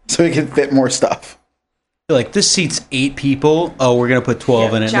so we could fit more stuff. You're like, this seats 8 people. Oh, we're gonna put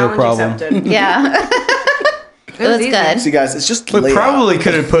 12 in it. No Challenge problem. accepted. Yeah. It was easy. good. See, guys, it's just We layout. probably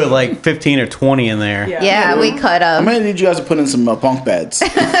could have put like 15 or 20 in there. Yeah, we could I'm have. gonna need you guys to put in some bunk beds.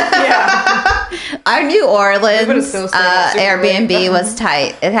 Our New Orleans would've still stayed up super Airbnb late. was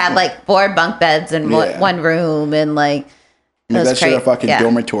tight. It had like 4 bunk beds in Yeah. one room, and like it was That shit a great. fucking Yeah.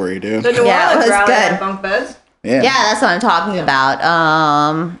 dormitory, dude. The New Yeah, it Orleans was rally good. had bunk beds. Yeah. Yeah, that's what I'm talking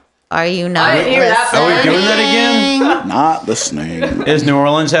about. Are you not I didn't hear that. Are we doing that again? listening? Not listening. Is New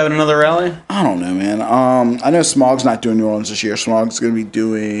Orleans having another rally? I don't know, man. I know Smog's not doing New Orleans this year. Smog's gonna be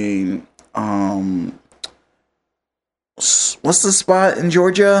doing what's the spot in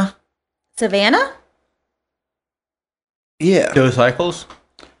Georgia? Savannah? Yeah, Go Cycles?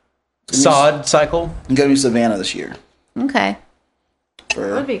 Sod Cycle? it's gonna be Savannah this year Okay. for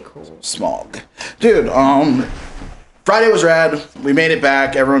That'd be cool. Smog. Dude, Friday was rad. We made it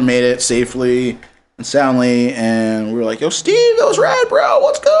back. Everyone made it safely and soundly. And we were like, yo, Steve, that was rad, bro.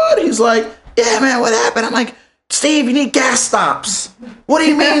 What's good? He's like, yeah, man, what happened? I'm like, Steve, you need gas stops. What do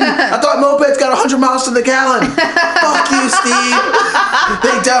you mean? I thought mopeds got 100 miles to the gallon. Fuck you, Steve.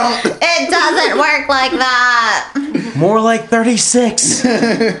 They don't. It doesn't work like that. More like 36.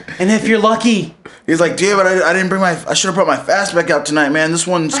 And if you're lucky. He's like, dude, but I didn't bring I should have brought my fastback out tonight, man. This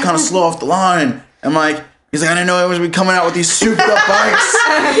one's kind of slow off the line. I'm like, he's like, I didn't know it was be coming out with these souped up bikes.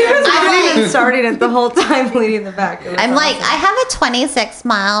 I wasn't starting it the whole time leading the back. It was I'm like, awesome. I have a 26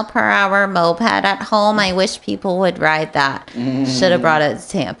 mile per hour moped at home. I wish people would ride that. Should have brought it to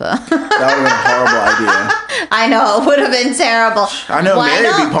Tampa. That would have been a horrible idea. I know, it would have been terrible. I know Why Mary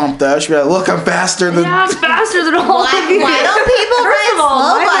would don't- be pumped though. She'd be like, look, I'm faster than. Yeah, I'm faster than all Why, of you. why don't people First ride of all,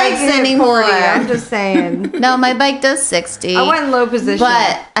 slow my bike bikes hit anymore? 40, I'm just saying. No, my bike does 60. I went in low position.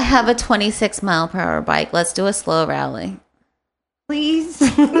 But I have a 26 mile per hour bike. Let's do a slow rally. please,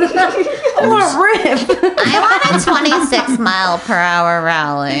 I want to rip. I want a 26 mile per hour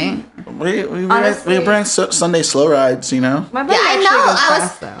rally. We Honestly- bring Sunday slow rides, you know. My bike Yeah, I actually know. goes I was-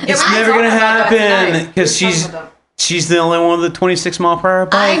 fast, though. It's I never talked going to about that happen tonight. because she's the only one with a 26 mile per hour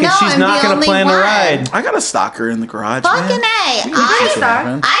bike, know, and she's I'm not the going to only plan to one. ride. I got a stalker in the garage. Fucking man. A. We can make shit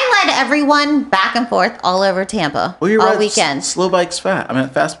happen. I led everyone back and forth all over Tampa Well, you all ride weekend. slow bikes fast. I mean,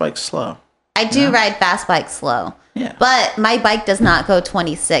 fast bikes slow. I do ride fast bikes slow. Yeah. But my bike does not go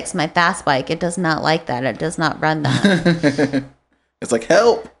 26. My fast bike, it does not like that. It does not run that. It's like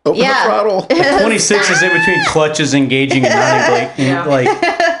help. Open Yeah. the throttle. 26 is in between clutches engaging and not Yeah. like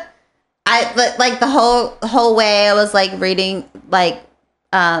Like the whole way I was like reading, like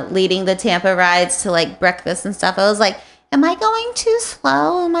leading the Tampa rides to like breakfast and stuff. I was like, am I going too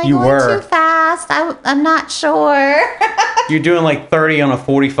slow? Am I You going were. too fast? I'm not sure. you're doing like 30 on a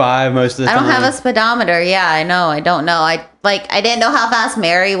 45 most of the I time. don't have a speedometer. Yeah, I know. I don't know. I didn't know how fast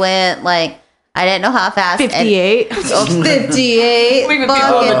Mary went. Like I didn't know how fast 58. 58. We would Fuck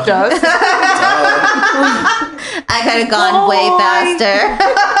get all it. the dust. I could have gone way Boy. faster.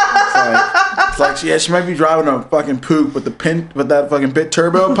 It's like yeah, she might be driving a fucking poop, but that fucking bit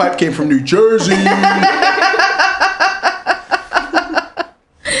turbo pipe came from New Jersey.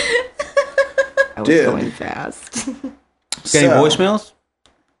 I was Dude. going fast. Got any voicemails?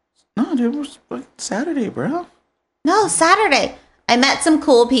 No, dude, it was like Saturday, bro. No, Saturday. I met some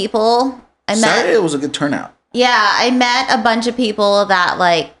cool people. Saturday was a good turnout. Yeah, I met a bunch of people that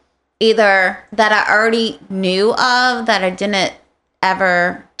like either that I already knew of that I didn't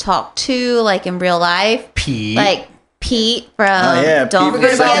ever talk to like in real life. Pete. Like Pete from yeah, Don't Pete from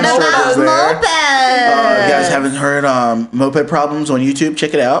Forget Second About Stroke was there. Mopeds. You guys haven't heard Moped Problems on YouTube?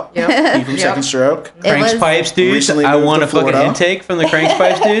 Check it out. Pete from Second Stroke. It Cranks was- Pipes dudes. Recently I moved won to a fucking Florida. intake from the Cranks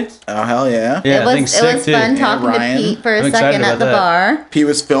Pipes dudes. Oh hell yeah! Yeah, It I think was sick too. fun talking to Ryan. Pete for a I'm excited second at about the that. bar. Pete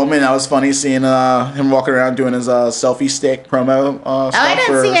was filming. That was funny seeing him walking around doing his selfie stick promo. Stuff Oh, I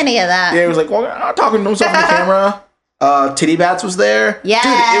didn't see any of that. Yeah, he was like talking to himself on the camera. Titty Bats was there. Yes.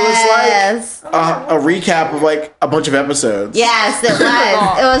 Dude, it was like a recap of like a bunch of episodes. Yes, it was.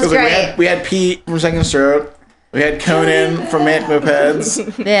 It was 'Cause, like, great. we had Pete from Second Stroke. We had Conan from Manic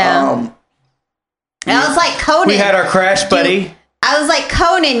Mopeds. Yeah. And I was like, Conan. We had our crash buddy. I was like,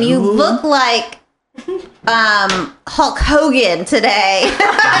 Conan, you look like Hulk Hogan today.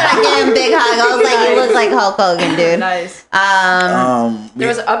 I gave him a big hug. I was like, you look like Hulk Hogan, dude. Nice. We There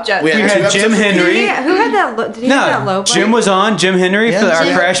was an upjet. we We had two had Jim episodes of Henry. Yeah, who had that? Did he have that low No, bike? Jim was on. Jim Henry, Yeah, for our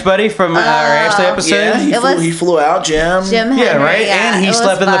Jim. crash buddy from our Ashley episode. Yeah, It was- he flew out, Jim. Jim Henry. Yeah, right. Yeah, And he it was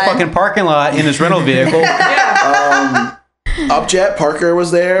slept in the fun. fucking parking lot in his rental vehicle. Upjet Parker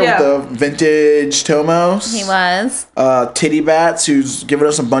was there Yeah. with the vintage Tomos. He was. Titty Bats, who's given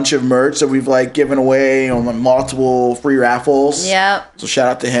us a bunch of merch that we've like given away on like, multiple free raffles. Yep. So shout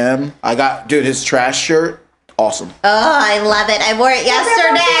out to him. I got his trash shirt. Awesome. Oh, I love it. I wore it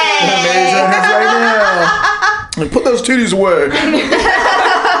yesterday. Mary's wearing his right now. Like, put those titties away.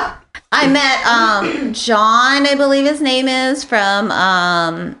 I met John, I believe his name is, from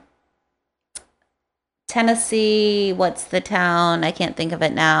Tennessee. What's the town? I can't think of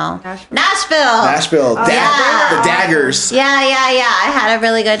it now. Nashville. The Daggers. Yeah. I had a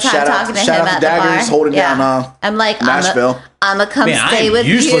really good time talking to him shout out at to the bar. Daggers holding down I'm like, Nashville. I'm gonna come Man, stay I'm with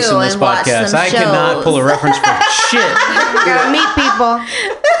you useless in this and watch podcast. some I shows. cannot pull a reference for shit. Gotta meet people.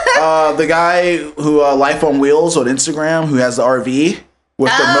 The guy who Life on Wheels on Instagram, who has the RV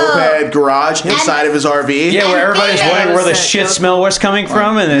with the Oh. moped garage inside of his RV. Yeah, where everybody's Phoenix. wondering where the shit smell was coming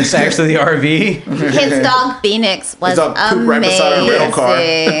from, and it's actually the RV. His dog Phoenix was His dog pooped amazing. right beside our rental car.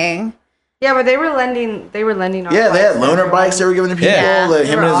 Yeah, but they were lending our Yeah, they had bikes. loaner bikes they were giving to people. Yeah. That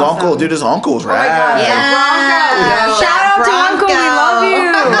him They and his were uncle. awesome. Dude, his uncle's Oh my god, rad. Yeah. Bronco. Shout out to Uncle, we love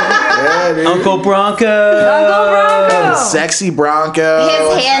you. Yeah, dude. Uncle Bronco. Uncle Bronco. Sexy Bronco.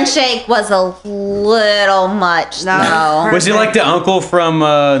 His handshake was a little much, No. though. Was he like the uncle from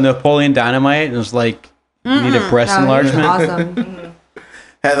Napoleon Dynamite? It was like, need a breast No, he was enlargement? awesome.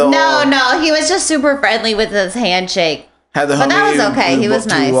 Had the, No, he was just super friendly with his handshake. Had the But that homie was okay. who He was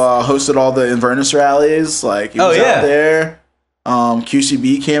booked nice. Who hosted all the Inverness rallies. Like, he Oh, was yeah. out there.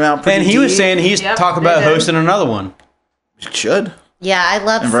 QCB came out pretty And he was deep. saying he's Yep, talking they about did. hosting another one. Should. Yeah, I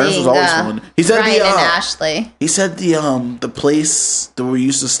love Inverness seeing was always fun. He said Ryan the, and Ashley. He said the place that we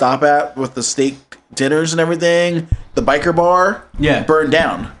used to stop at with the steak dinners and everything, the biker bar, Yeah. burned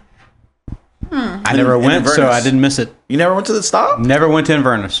down. I never in went, so Inverness. I didn't miss it. You never went to the stop? Never went to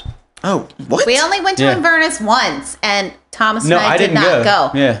Inverness. Oh, what? We only went to Yeah. Inverness once, and Thomas No, and I I did didn't not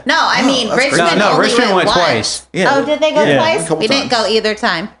go. Yeah. No, I mean that's crazy. Richmond. No, only Richmond went once. twice. Yeah. Oh, did they go Yeah. A twice? couple We didn't times. go either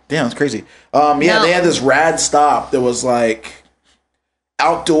time. Damn, it's crazy. Yeah, No. they had this rad stop that was like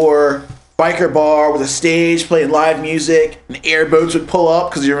outdoor biker bar with a stage playing live music, and airboats would pull up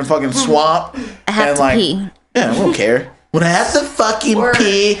because you're in fucking swamp. I have and to pee. Yeah, we don't care. When I have to fucking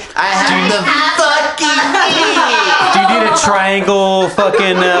pee, I have to fucking pee. Do you need a triangle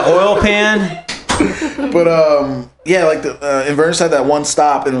fucking oil pan? But yeah, like the Inverness had that one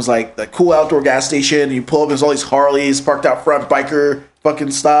stop, and it was like the cool outdoor gas station. You pull up, there's all these Harleys parked out front, biker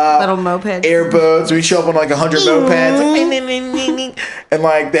fucking stop, Little mopeds. airboats. We show up on like 100 mopeds, like, "Ding, ding, ding, ding, ding." And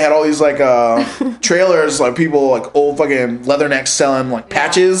like they had all these like trailers, like people like old fucking leathernecks selling like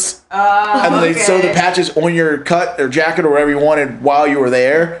patches, and then they sew the patches on your cut or jacket or whatever you wanted while you were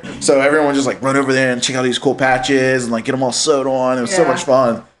there. So everyone would just like run over there and check out these cool patches and like get them all sewed on. It was so Yeah. much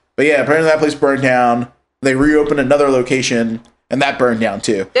fun. But yeah, apparently that place burned down. They reopened another location, and that burned down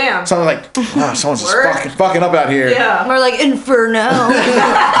too. Damn. So I was like, wow, someone's just Word? fucking up out here. Yeah. We're like Inferno.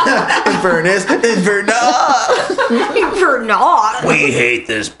 Inverness, Inferno. Inferno. We hate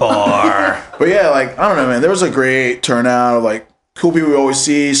this bar. But yeah, like, I don't know, man. There was a great turnout of like cool people we always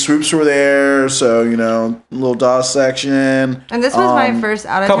see. Swoops were there, so you know, little DOS section. And this was my first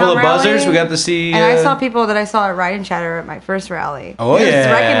out of Couple town of buzzers. rally. We got to see. And I saw people that I saw at Ride and Chatter at my first rally. Oh, I just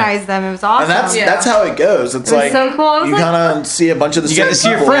yeah. recognized them. It was awesome. And Yeah. that's how it goes. It's It was like so cool. I was you like, kind of see a bunch of the You same get to see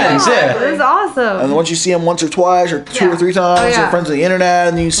your people. friends, yeah. It was awesome. And once you see them once or twice or two Yeah. or three times, Oh, yeah. you're friends on the internet,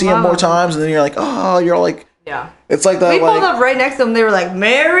 and then you see them Love more them. times, and then you're like, oh, you're all like, Yeah. it's like that. we pulled like, up right next to them. They were like,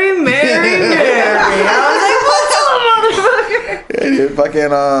 Mary, Mary, Mary. I was like, what's up, motherfucker? Yeah, dude,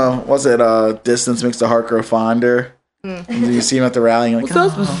 fucking what's it? Distance makes the heart grow fonder. And then you see him at the rally, and you're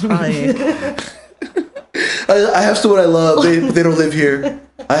like, oh, hi. I have someone I love. They don't live here.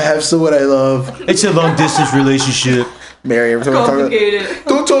 I have someone I love. It's a long distance relationship. Mary, every time I talk about, Complicated.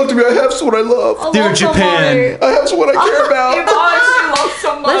 don't talk to me. I have someone I love. They're in Japan. I have someone I care about. I love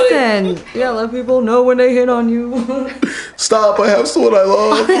somebody. Listen, you gotta let people know when they hit on you. Stop. I have someone I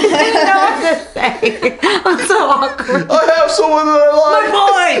love. I didn't know what to say. I'm so awkward. I have someone that I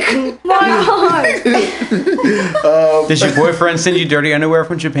like. Does your boyfriend send you dirty underwear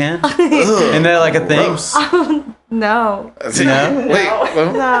from Japan? Isn't that like a thing? Gross. No. No? Wait.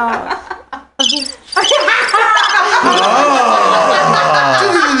 No.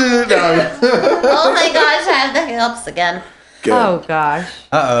 Oh my gosh, I have the hiccups again. Good. Oh, gosh.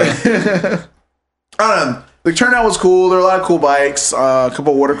 Uh-oh. I don't know. The turnout was cool. There were a lot of cool bikes. A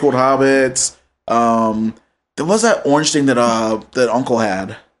couple water cooled Hobbits. There was that orange thing that that Uncle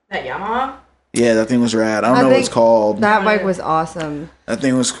had. That Yamaha? Yeah, that thing was rad. I don't know what it's think called. That bike was awesome. That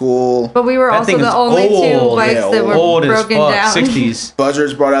thing was cool. But we were That also thing is the only two old. bikes Yeah, that were Old as broken fuck. down. 60s.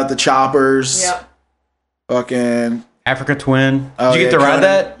 Buzzards brought out the choppers. Yep. Fucking Africa Twin. Oh, Did you get to yeah, ride Conan.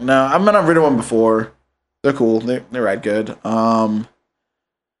 that? No, I've ridden one before. They're cool. They ride good.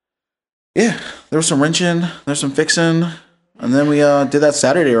 Yeah, there was some wrenching, there's some fixing, and then we did that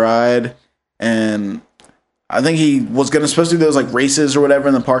Saturday ride, and I think he was supposed to do those like races or whatever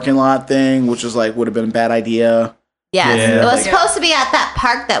in the parking lot thing, which was like would have been a bad idea. Yes, Yeah. it was supposed to be at that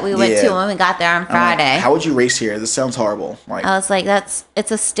park that we went to Yeah. when we got there on I'm like, Friday. how would you race here? This sounds horrible. Like, I was like,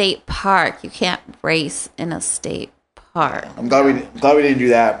 it's a state park. You can't race in a state park. I'm glad we didn't do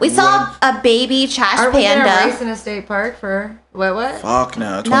that. We saw a baby trash Are we gonna panda. race in a state park for what? Fuck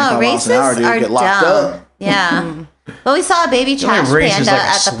no, 25 No, miles races an hour, dude. are Get locked dumb. up. Yeah. But we saw a baby The only trash race is panda like a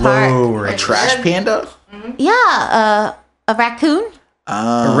at the slow park. A race. trash panda? Yeah, a raccoon,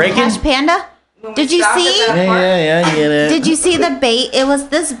 A Reagan? trash panda. Did you see? Yeah, I get it. Did you see the bait? It was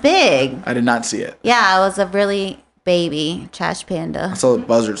this big. I did not see it. Yeah, it was a really baby trash I panda. saw the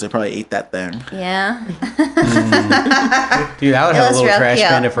buzzards. They probably ate that thing. Yeah. Dude, I would It have a was little real trash cute.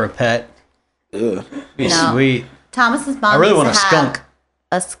 panda for a pet. Ugh. Be No. sweet. Thomas's mom I really used want a to have skunk.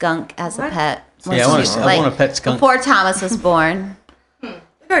 a skunk as a pet. Yeah, I want a pet skunk. Before Thomas was born.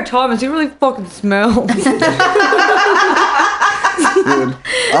 Hey, Thomas, you really fucking smell. Dude.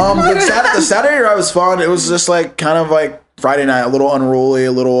 The Saturday ride was fun. It was just like kind of like Friday night, a little unruly,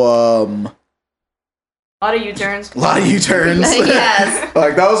 a little A lot of U-turns. a lot of U-turns. Yes.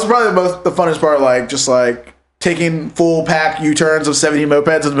 Like that was probably the funnest part. Like just like taking full pack U-turns of 70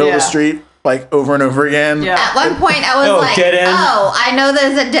 mopeds in the middle of the Yeah. street, like over and over again. Yeah. At one point, I was Oh, like, dead end? "Oh, I know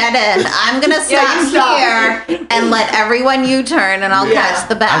there's a dead end. I'm gonna stop, you stop. here and let everyone U-turn, and I'll catch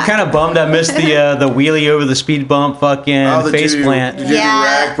the back." I'm kind of bummed I missed the wheelie over the speed bump fucking Oh, the face dude, plant. the dude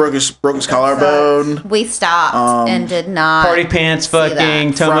Yeah. wrecked, broke his collarbone. We stopped and did not. Party pants see that.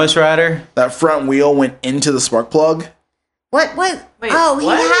 fucking Tomos rider. That front wheel went into the spark plug. What? Wait, Oh,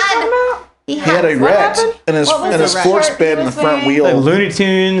 what are you talking about? he He had a had. wreck, happened? and his What was and his the wreck? fork spin in the front wheel. Like Looney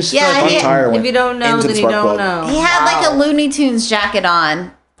Tunes. Yeah, fucking- he- Front tire If went you don't know, into the then you spark don't plug. know. He had like a Looney Tunes jacket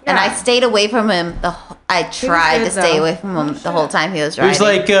on, and I Yeah. stayed away from him. I tried good, to stay though. away from him the whole time he was It riding. was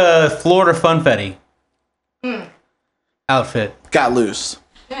like Florida Funfetti outfit. Got loose.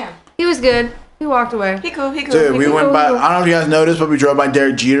 Damn. He was good. He walked away. He cool. Dude, we went by. I don't know if you guys noticed, but we drove by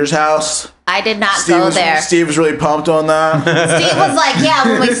Derek Jeter's house. I did not go there. Steve was really pumped on that. Steve was like, yeah,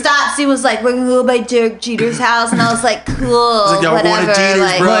 when we stopped, Steve was like, we're gonna go by Derek Jeter's house. And I was like, cool, He's like, yo, we're going whatever. to Jeter's,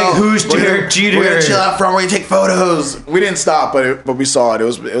 like, bro. Like, who's We're gonna- Derek Jeter? We're gonna chill out front. We're gonna take photos. We didn't stop, but we saw it. It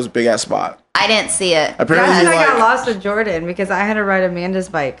was a big ass spot. I didn't see it. Apparently, That's when I got like, lost with Jordan because I had to ride Amanda's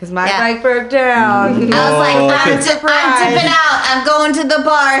bike because my Yeah. bike broke down. I was like, Oh, I'm okay. dipping out. I'm going to the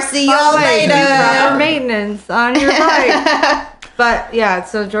bar. See y'all Always proper later. maintenance on your bike. But yeah,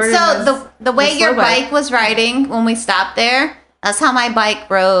 so Jordan. So was the way the your slow bike was riding when we stopped there, that's how my bike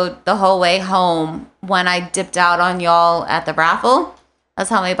rode the whole way home when I dipped out on y'all at the raffle. That's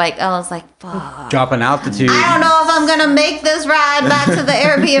how my bike. I was like, fuck. Dropping altitude. I don't know if I'm gonna make this ride back to the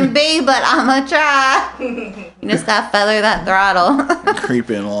Airbnb, but I'm gonna try. You just gotta feather that throttle.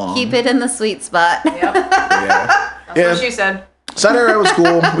 creeping along. Keep it in the sweet spot. Yep. Yeah. That's what she said. Saturday was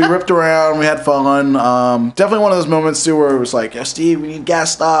cool. We ripped around. We had fun. Definitely one of those moments too where it was like, "Yo, Steve, we need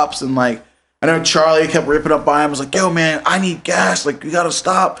gas stops." And like, I know Charlie kept ripping up by him. Was like, "Yo, man, I need gas. Like, we gotta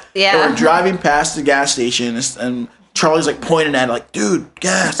stop." Yeah. And we're driving past the gas station, and Charlie's like pointing at it, like, "Dude,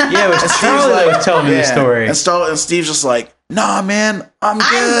 gas." Yeah, it was And Steve's Charlie that was telling me the story. And Steve's just like, "Nah, man, I'm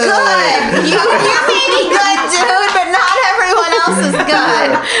good." I'm good. You may be good, dude, but not everyone else is good.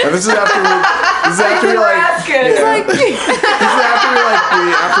 And this is after we like. Nebraska. This is after we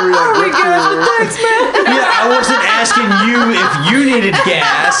ripped through. Yeah, I wasn't asking you if you needed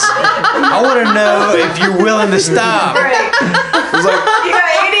gas. I want to know if you're willing to stop. Right. It was like. You got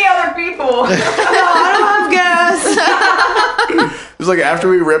 80 other people. It was like after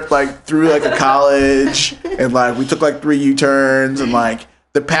we ripped like through like a college and like we took like 3 U-turns and like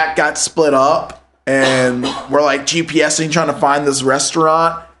the pack got split up and we're like GPSing trying to find this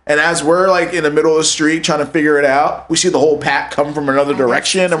restaurant, and as we're like in the middle of the street trying to figure it out, we see the whole pack come from another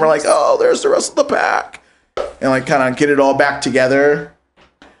direction and we're like, oh, there's the rest of the pack, and like kind of get it all back together.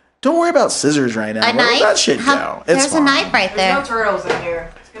 Don't worry about scissors right now. A Let knife? that shit go. It's There's fine. a knife right There's no there. turtles in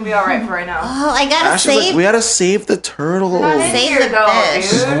here. It's gonna be all right for right now. Oh, I gotta Ashley's like, save. we gotta save the turtles. Save Here, the though, fish.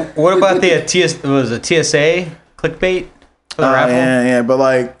 dude. What about the TSA clickbait for the Oh, raffle? yeah, but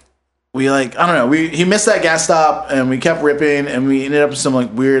like we like I don't know. He missed that gas stop and we kept ripping and we ended up in some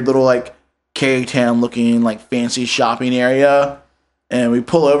like weird little like K-Town looking like fancy shopping area, and we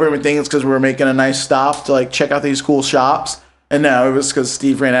pull over and we think it's because we were making a nice stop to like check out these cool shops. And no, it was because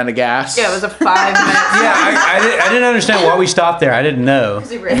Steve ran out of gas. Yeah, it was a 5 minute. Yeah, I didn't understand why we stopped there. I didn't know. Is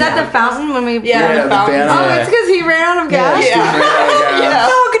that the fountain when we? Yeah, the fountain. fountain. Oh, it's because he ran out of gas. Steve ran out of gas.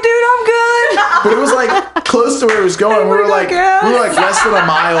 Oh, dude, I'm good. But it was like close to where it was going. We were like gas. less than a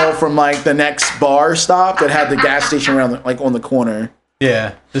mile from like the next bar stop that had the gas station around like on the corner.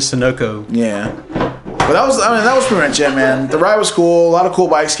 Yeah, the Sunoco. Yeah. But that was pretty much it, man. The ride was cool. A lot of cool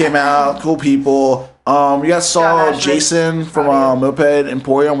bikes came out, cool people. You guys saw Jason from Moped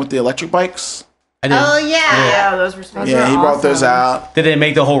Emporium with the electric bikes. I didn't. Oh yeah. Yeah, those were sweet. Yeah, he brought those out. They didn't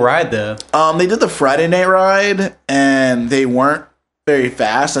make the whole ride though. They did the Friday night ride, and they weren't very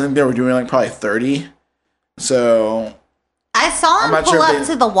fast. I think they were doing like probably 30. So I saw him not pull sure if up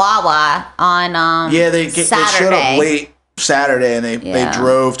they- to the Wawa on yeah, they Saturday. showed up late Saturday, and they Yeah.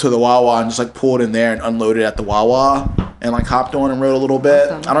 drove to the Wawa and just like pulled in there and unloaded at the Wawa and like hopped on and rode a little bit.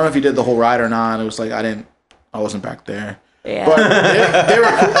 Awesome. I don't know if he did the whole ride or not. It was like I wasn't back there. Yeah. But they were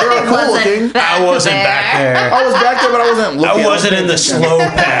cool, cool Wasn't looking. back I wasn't there. back there. I was back there, but I wasn't looking. I wasn't in the slow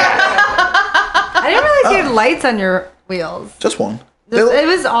pack. I didn't really see lights on your wheels. Just one. It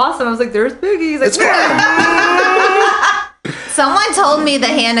was awesome. I was like, "There's Biggie." He's like, It's fine. Someone told me the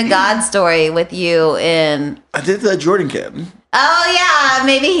Hand of God story with you in. I did the Jordan kid. Oh yeah,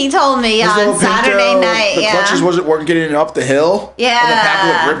 maybe he told me His on little Saturday Pinto, night. the clutches weren't getting up the hill. Yeah. And the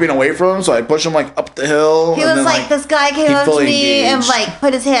pack was ripping away from him, so I pushed him like up the hill. He and was then, like, this guy came he up to fully me and engaged. like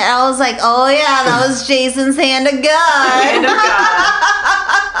put his hand. I was like, oh yeah, that was Jason's hand of God.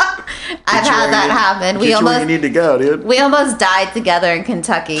 I've had that happen. Get you where you need to go, dude. We almost died together in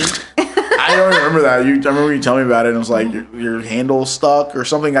Kentucky. I don't remember that. I remember you telling me about it, and it was like your handle stuck or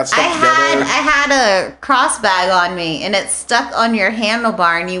something got stuck together. I had a cross bag on me and it stuck on your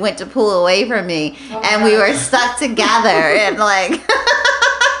handlebar and you went to pull away from me and we were stuck together and like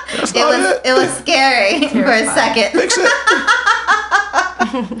it was scary for a second. Fix it.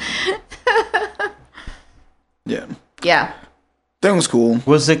 Yeah. Yeah. Thing was cool.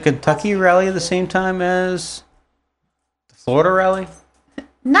 Was the Kentucky rally at the same time as the Florida rally?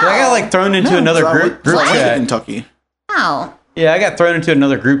 No. I got like thrown into another group It's not like chat. Kentucky. No. Yeah, I got thrown into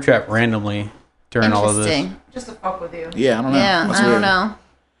another group chat randomly during all of this. Interesting. Just to fuck with you. Yeah, I don't know. Yeah, That's I weird. don't know.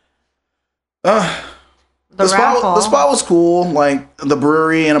 the raffle. The spot was cool, like the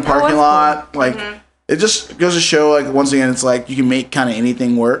brewery in a parking was lot. Like it just goes to show, like once again, it's like you can make kind of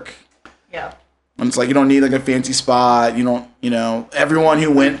anything work. Yeah. And it's like you don't need like a fancy spot. You don't, everyone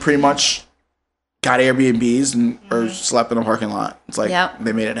who went pretty much got Airbnbs and or slept in a parking lot. It's like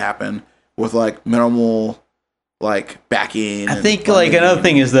they made it happen with like minimal like backing. I and think like funding. another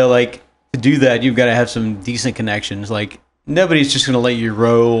thing is though, like to do that, you've got to have some decent connections. Like nobody's just going to let you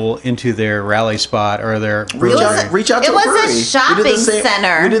roll into their rally spot or their Reach out to it a was a brewery. shopping We did the same-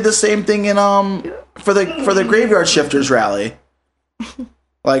 center. We did the same thing in for the Graveyard Shifters rally.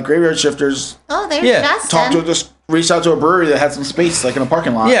 Like Graveyard Shifters Oh, there's Yeah. Justin. just reached out to a brewery that had some space, like in a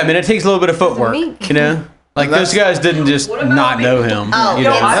parking lot. Yeah, I mean it takes a little bit of footwork, meat. you know. Like those guys didn't just not know him. Oh, you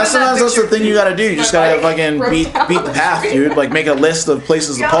know? yeah. That's sometimes that's the thing you gotta do. You just gotta fucking beat the path, dude. Like make a list of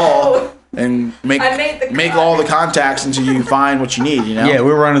places to call and make all the contacts until you find what you need. You know. Yeah,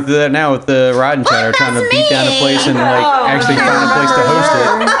 we're running through that now with the riding chatter, trying to that's beat down a me. place and like actually find a place to host it.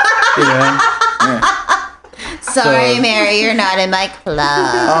 You know. Sorry, So- Mary, you're not in my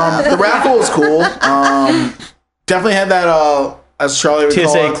club. The raffle was cool. Definitely had that as Charlie would TSA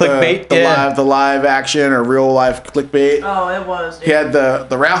call it, clickbait, the yeah. live action or real life clickbait. Oh, it was. Dude. He had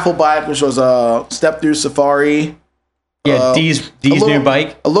the raffle bike, which was a step through Safari. Yeah, Dee's new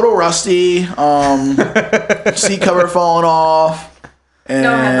bike. A little rusty. Seat cover falling off. And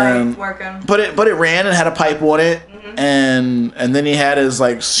No headlight working. but it ran and had a pipe on it, and then he had his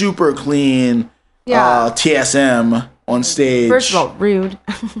like super clean TSM on stage. First of all, rude.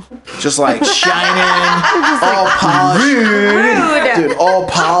 just like shining, all polished, dude, all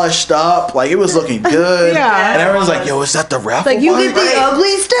polished up. Like it was looking good. Yeah. And everyone's like, "Yo, is that the raffle?" Like you bike?" get the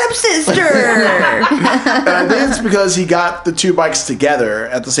ugly stepsister. And I think it's because he got the two bikes together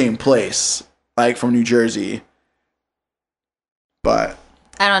at the same place, like from New Jersey. But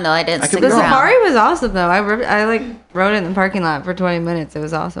I don't know. I didn't I could stick be The wrong. around. safari was awesome though. I like rode it in the parking lot for 20 minutes. It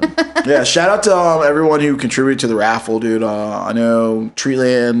was awesome. yeah, shout out to everyone who contributed to the raffle, dude. I know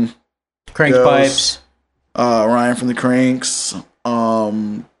Treeland, Crank Goes. pipes. Ryan from the Cranks,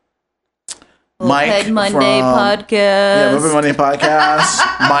 Mike Head Monday from podcast. Yeah, Movie Monday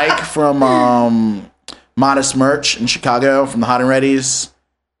podcast. Mike from Modest Merch in Chicago from the Hot and Ready's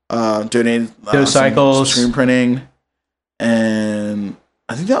donated Those cycles. some screen printing, and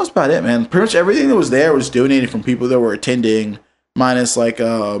I think that was about it, man. Pretty much everything that was there was donated from people that were attending minus like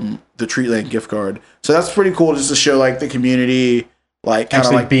the Treatland gift card. So that's pretty cool, just to show like the community, like kind of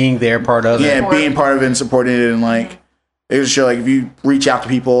Actually like being there part of it. being part of it and supporting it, and like it would show like if you reach out to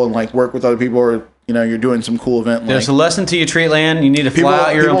people and like work with other people, or you're doing some cool event. There's like, a lesson to you, Treatland. You need to people, fly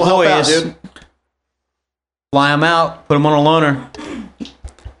out your people help out, employees. dude. Fly them out. Put them on a loaner.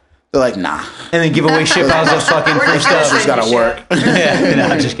 They're like, nah, And then give away shit piles of fucking free it's stuff. just gotta work. Yeah, no,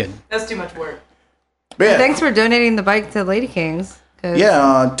 I'm just kidding. That's too much work. But yeah, Thanks for donating the bike to Lady Kings. 'Cause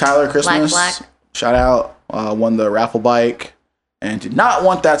yeah, Tyler Christmas, Black. shout out, won the raffle bike and did not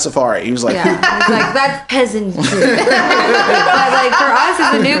want that Safari. He was like, Yeah, it's like that's peasant shit. But like for us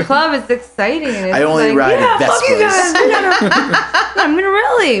as a new club, it's exciting. And it's I only like, ride yeah, fuck you Vespas. guys. I mean,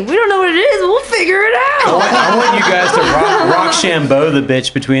 really, we don't know what it is. We'll figure it out. I want you guys to rock Shambo the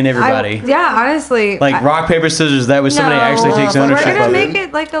bitch between everybody. Yeah, honestly, Like rock, paper, scissors, that way somebody no, actually takes ownership We're gonna of make it.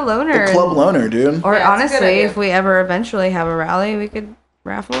 it like a loaner. the club loaner, dude. Or Yeah, it's a good honestly, idea. if we ever eventually have a rally, we could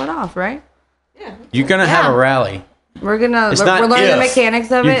raffle it off, right? You're going to have a rally. We're gonna It's we're not learning the if. mechanics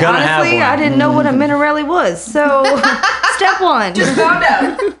of You're it. gonna have Honestly, one. I didn't know what a Minarelli was. So step one. Found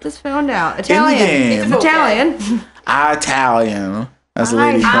out. Just found out. In the Italian. game, Italian. Italian, as the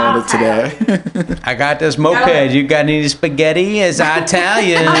lady called it today. I got this moped. You got any spaghetti? It's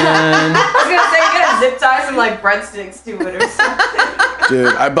Italian. I was gonna say you gotta zip tie some like breadsticks to it or something.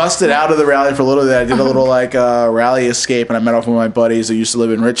 Dude, I busted out of the rally for a little bit. I did a little like rally escape, and I met up with my buddies that used to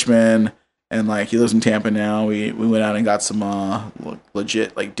live in Richmond, and like he lives in Tampa now. We went out and got some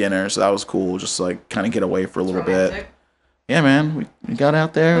legit like dinner, so that was cool. Just like kind of get away for a little bit. Yeah, man, we got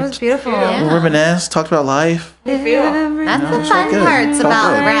out there. It was beautiful. Yeah. Reminisced, talked about life. That's the it's fun good. parts Felt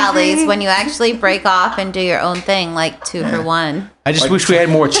about good. rallies, when you actually break off and do your own thing, like 2 for 1. I just wish we had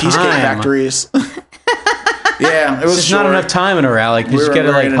more Cheesecake time. factories. Yeah, it was There's not short. enough time in a rally because We you were got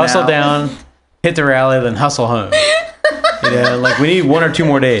to like in and hustle out. down, hit the rally, then hustle home. Like we need 1 or 2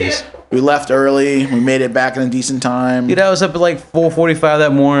 more days. We left early. We made it back in a decent time. Dude, I was up at like 4:45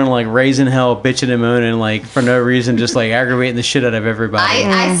 that morning, like raising hell, bitching and moaning, like for no reason, just like aggravating the shit out of everybody.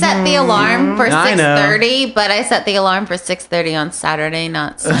 I set the alarm for I know. 6:30, but I set the alarm for 6:30 on Saturday,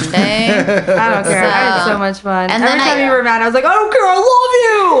 not Sunday. I don't care. I had so much fun. And Every then time I- you were mad, I was like, I don't care. I love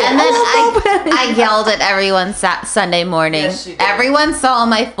you. And then I I yelled at everyone Sunday morning. Yes, you did. Everyone saw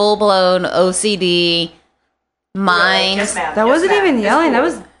my full blown OCD mind. Yes, ma'am. that Yes, wasn't ma'am. even It's yelling. cool. That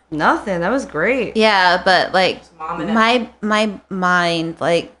was nothing. That was great. Yeah, but like Mom and my mind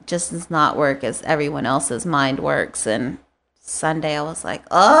like just does not work as everyone else's mind works. And Sunday I was like,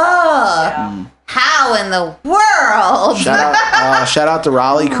 oh, how in the world? Shout out to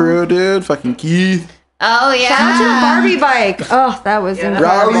Raleigh crew, dude. Fucking Keith. Oh yeah. Shout out to the Barbie bike. Oh, that was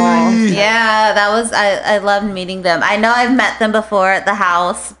incredible. Raleigh. Yeah, that was I loved meeting them. I know I've met them before at the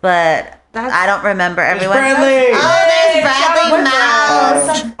house, but I don't remember everyone. Bradley. Oh, there's Bradley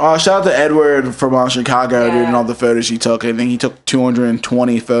Mouse. Shout out to Edward from Chicago, dude, and all the photos he took. I think he took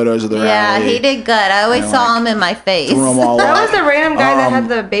 220 photos of the Yeah, rally. he did good. I always And, saw like, him in my face. Threw 'em all That up. was the random guy that had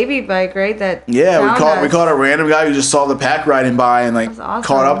the baby bike, right? That Yeah, we found caught us. a random guy who just saw the pack riding by and like That's awesome.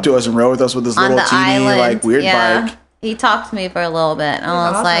 caught up to us and rode with us with this on little the teeny island. like weird yeah. bike. He talked to me for a little bit, and I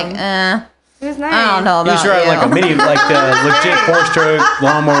was awesome. like, It was nice. I don't know He about was riding you. like a mini, like the legit 4-stroke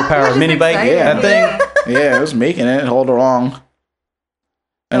lawnmower power just mini bike. exciting. That thing. Yeah, it was making it hold along.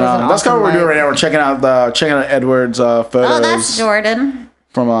 And That was an that's kind of what we're awesome doing right now. We're checking out Edward's photos Oh, that's Jordan.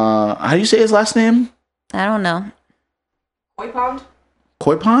 from how do you say his last name? I don't know. Koi pond?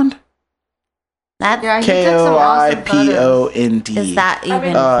 Koi Pond? That Yeah, he took some awesome photos. KOIPOND. is that even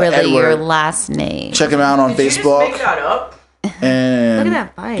mean- really your Edward. last name? Check him out on Did you just Facebook. make that up? And Look at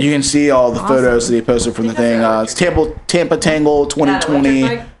that bike. you can see all the Awesome. photos that he posted from the thing. It's Tampa Tangle 2020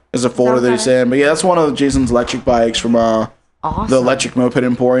 electric bike? is a folder that he sent. But yeah, that's one of Jason's electric bikes from Awesome. the Electric Moped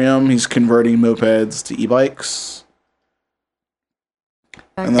Emporium. He's converting mopeds to e-bikes.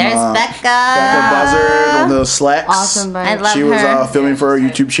 And There's then, Becca. Becca Buzzard on those slacks. Awesome bike. I love She was her. filming for her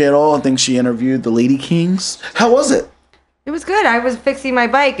YouTube channel. I think she interviewed the Lady Kings. How was it? It was good. I was fixing my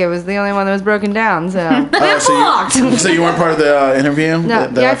bike. It was the only one that was broken down. So So you weren't part of the interview? no,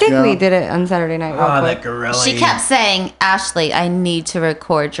 The yeah, I think FGO? we did it on Saturday night. Real Oh, quick. that gorilla. She kept saying, Ashley, I need to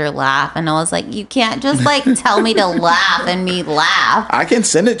record your laugh. And I was like, you can't just like tell me to laugh and me laugh. I can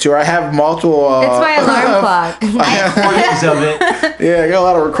send it to her. I have multiple. It's my alarm clock. recordings of it. Yeah, I got a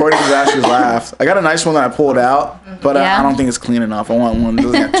lot of recordings of Ashley's laugh. I got a nice one that I pulled out, but Yeah. I don't think it's clean enough. I want one that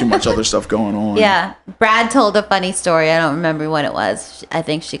doesn't have too much other stuff going on. Yeah. Brad told a funny story. I don't remember what it was. I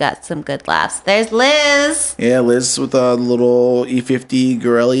think she got some good laughs. There's Liz. Yeah, Liz with a little E50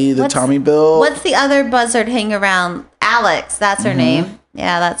 Gorelli, the What's- Tommy build. What's the other buzzard hang around? Alex. That's her name.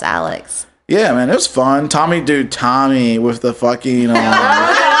 Yeah, that's Alex. Yeah, man, it was fun. Tommy with the fucking.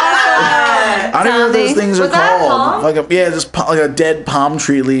 I don't even know what those things are Was that called. palm? Just like a dead palm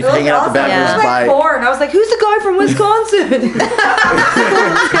tree leaf hanging out the back Yeah. of his Like bike. porn. I was like, who's the guy from Wisconsin?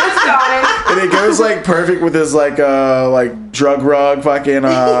 And it goes like perfect with his like drug rug fucking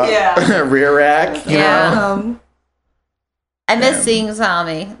rear rack. You know? Yeah. I miss seeing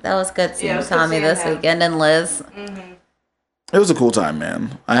Tommy. That was good seeing Yeah, it was good Tommy seeing this him. weekend, and Liz. It was a cool time,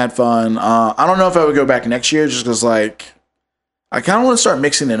 man. I had fun. I don't know if I would go back next year just because like I kind of want to start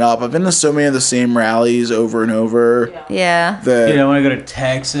mixing it up. I've been to so many of the same rallies over and over. Yeah. That You know, I want to go to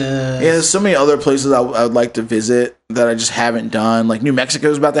Texas. yeah, there's so many other places I would like to visit that I just haven't done. Like New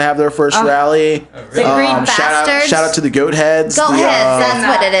Mexico's about to have their first rally. The Green Bastards. Shout out to the Goat Heads. Go the, ahead. That's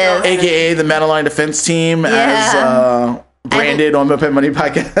what it is. AKA the Metal Line Defense Team, as branded on Moped Money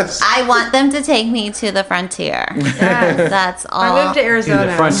Podcast. I want them to take me to the frontier. That's all. I moved to Dude, Arizona.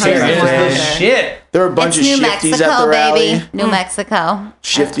 the frontier Yeah. is the shit. There were a bunch It's of New shifties Mexico, at the rally. baby. New Mexico.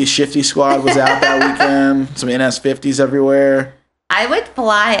 Shifty Squad was out that weekend. Some NS50s everywhere. I would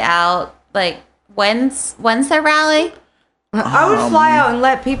fly out. Like, when's their rally? I would fly out and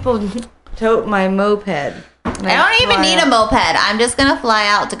let people tote my moped. I don't even need a moped. I'm just gonna fly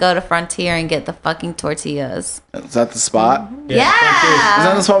out to go to Frontier and get the fucking tortillas. Is that the spot? Yeah. Is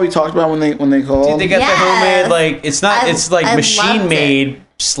that the spot we talked about when they called? Dude, they got the Yes. homemade, like, it's not, it's like I machine loved made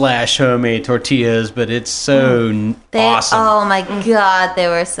 / homemade tortillas, but it's so awesome. Oh my god, they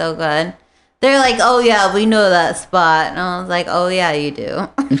were so good. They're like, oh yeah, we know that spot. And I was like, oh yeah, you do.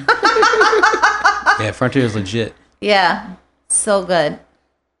 Yeah, Frontier is legit. Yeah. So good.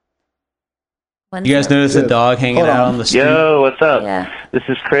 You guys notice a dog hanging Hold out on. on the street? Yo, what's up? Yeah. This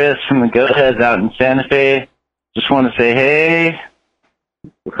is Chris from the Goat Heads out in Santa Fe. Just want to say, hey,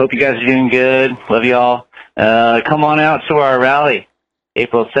 hope you guys are doing good. Love y'all. Come on out to our rally,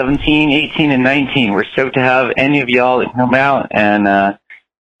 April 17, 18, and 19. We're stoked to have any of y'all that come out. And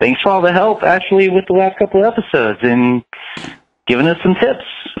thanks for all the help, actually, with the last couple of episodes and giving us some tips.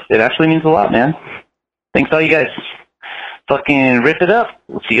 It actually means a lot, man. Thanks all you guys. Fucking rip it up.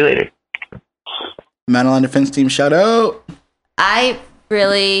 We'll see you later. Metal Line Defense Team, shout out. I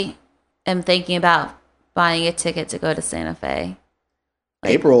really am thinking about buying a ticket to go to Santa Fe.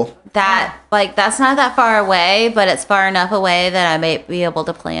 April. That's not that far away, but it's far enough away that I may be able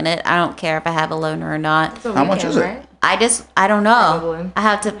to plan it. I don't care if I have a loaner or not. How much is it? I don't know. Probably. I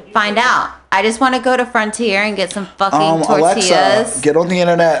have to find out. I just want to go to Frontier and get some fucking tortillas. Alexa, get on the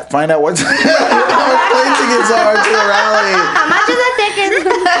internet, find out what plane tickets are to the rally. How much is a ticket?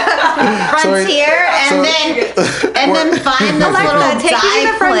 Frontier, and then find this little Take me to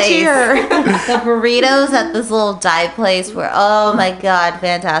dive the Frontier. place. The burritos at this little dive place were, oh my god,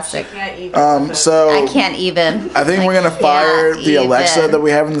 fantastic. So I can't even. I think we're gonna fire the Alexa that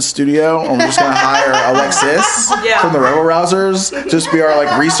we have in the studio, and we're just gonna hire Alexis from the Rebel Rousers just to be our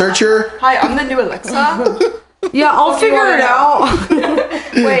like researcher. Hi, I'm the new Alexa. Yeah, I'll figure it out.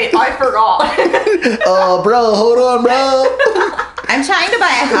 Wait, I forgot. Oh, bro, hold on, bro. I'm trying to buy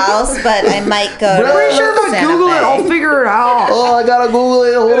a house, but I might go to Pretty sure if I Santa Google it, Fe. I'll figure it out. Oh, I gotta Google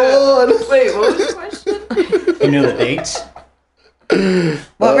it. Hold on. Wait, what was the question? You know the dates?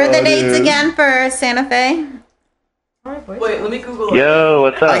 What were the Oh, dates dude. again for Santa Fe? Wait, let me Google it. Yo,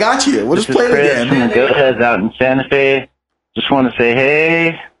 what's up? I got you. We'll just This play is it Chris from again. the Goat Heads out in Santa Fe. Just want to say,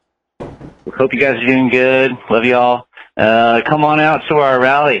 hey, hope you guys are doing good. Love y'all. Come on out to our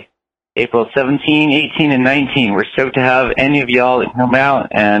rally, April 17, 18, and 19. We're stoked to have any of y'all that come out.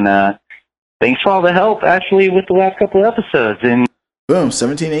 And thanks for all the help, actually, with the last couple of episodes. And Boom,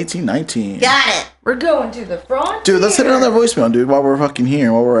 17, 18, 19. Got it. We're going to the front. Dude, let's hit it on that voicemail, dude, while we're fucking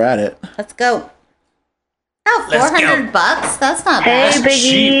here, while we're at it. Let's go. Oh, Let's go. $400? That's not Hey, bad. It's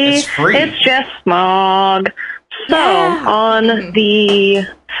cheap. Biggie. It's free. It's Jess Smog. So, on the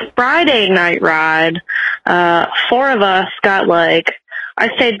Friday night ride, 4 of us got, I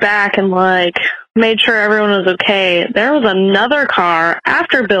stayed back and, made sure everyone was okay. There was another car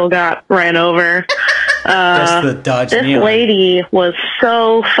after Bill got ran over. That's the Dodge This Neon. lady was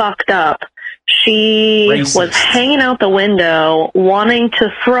so fucked up. She Racist. was hanging out the window wanting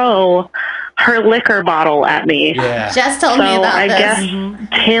to throw her liquor bottle at me. Yeah. Just told So me about I this. guess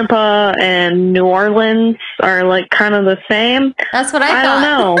Tampa and New Orleans are kind of the same. That's what I I thought.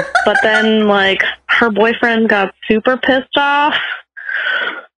 don't know. But then her boyfriend got super pissed off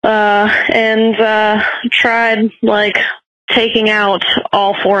and tried taking out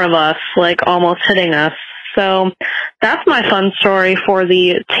all 4 of us, almost hitting us. So that's my fun story for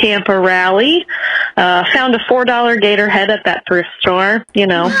the Tampa rally. Found a $4 gator head at that thrift store,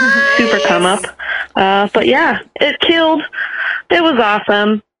 super come up. But yeah, it killed. It was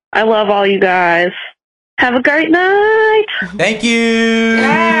awesome. I love all you guys. Have a great night. Thank you.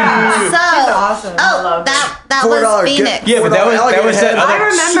 Yeah. So, She's awesome. I oh, love that $4 was gift- Phoenix. Yeah, but that was that I other.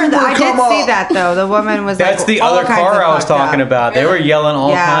 remember that. I Super did come see up. that though. The woman was That's like, the all other kinds car of I was fucked talking up. about. They were yelling all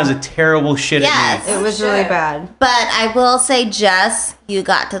Yeah. kinds of terrible shit Yes. at me. It was really bad. But I will say, Jess, you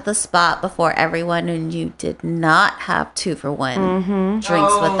got to the spot before everyone, and you did not have 2-for-1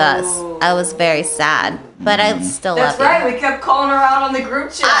 drinks with us. I was very sad, but I still That's love right. you. We kept calling her out on the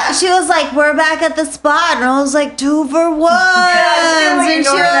group chat. She was like, "We're back at the spot," and I was like, 2-for-1, Yeah, and she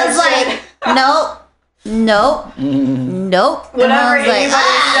ignore that was like, shit. "Nope, nope." And Whatever I was like, anybody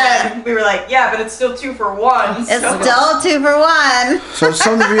said, we were like, yeah, but it's still 2-for-1. It's so- still 2-for-1. So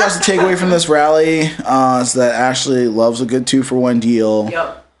something for you guys to take away from this rally is that Ashley loves a good 2-for-1 deal.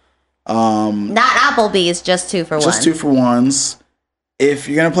 Yep. Not Applebee's, just 2-for-1. Just 2-for-1s. If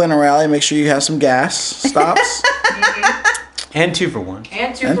you're gonna play in a rally, make sure you have some gas stops. And 2-for-1.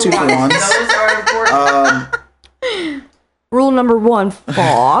 And 2-for-1. And 2-for-1s. Those are important. Rule number 1: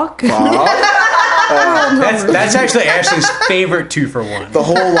 fuck. That's actually Ashley's favorite 2-for-1. The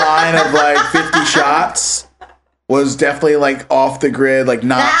whole line of like 50 shots was definitely like off the grid, like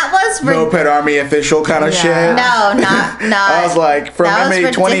not That was Moped Army official kind of Yeah. shit. No, not. I was like, from That how was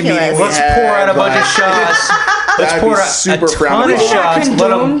many 20 ridiculous. meetings we Let's had, pour out a bunch like, of shots. Let's that'd pour be out super a ton frowned of upon. shots. Let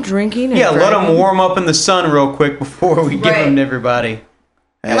Condone them, drinking. And yeah, let them driving. warm up in the sun real quick before we give Right. them to everybody.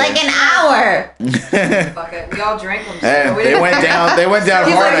 Hey. Like an hour. Fuck it. We all drank them. Hey, so we they didn't- went down. They went down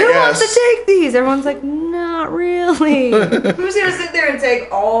He's hard, like, I who wants guess. to take these? Everyone's like, not really. Who's gonna sit there and take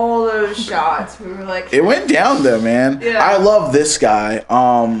all those shots? We were like, It went down though, man. Yeah. I love this guy.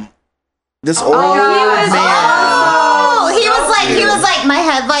 This old he was man. Oh, he was like, my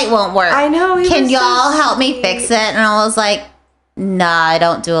headlight won't work. I know. He Can was y'all so help me sweet. fix it? And I was like, nah, I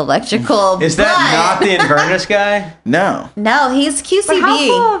don't do electrical. Is that but- not the Inverness guy? No. No, he's But how QCB.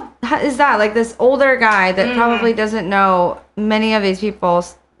 cool is that? Like this older guy that probably doesn't know many of these people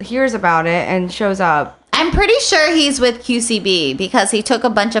hears about it and shows up. I'm pretty sure he's with QCB because he took a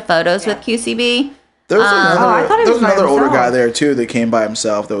bunch of photos with QCB. There was another, I thought he there was was by another older himself. guy there too that came by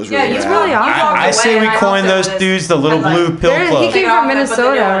himself. That was yeah, really he's rad. really awesome. I say we coined those dudes the little blue pill There- he club. came from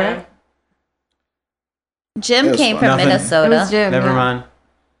Minnesota, right? Jim It was came fun. from Nothing. It Minnesota. was Jim. Never yeah. mind.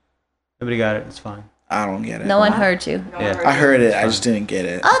 Nobody got it. It's fine. I don't get it. No one heard you. Yeah. I heard it. I just didn't get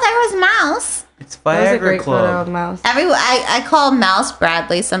it. Oh, there was Mouse. It's That was a Viagra great photo of Club. Mouse. I call Mouse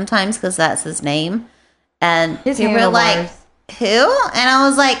Bradley sometimes because that's his name. And His people were like, handlebars. who? And I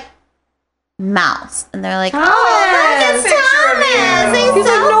was like, Mouse. And they're like, Thomas. oh, look, it's Picture of you. Thomas. He's He's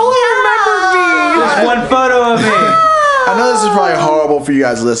so like, no one remembers There's one photo of me. I know this is probably horrible for you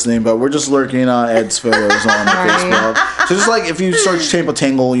guys listening, but we're just lurking on Ed's photos on Right. Facebook. So just like if you search Tampa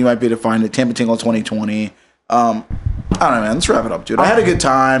Tingle, you might be able to find it. Tampa Tingle 2020. I don't know, man. Let's wrap it up, dude. I had a good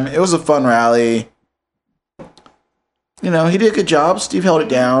time. It was a fun rally. You know, he did a good job. Steve held it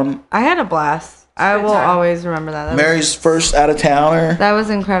down. I had a blast. I will time. always remember that. Mary's first out of towner. That was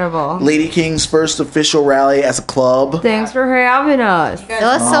incredible. Lady King's first official rally as a club. Thanks for having us. It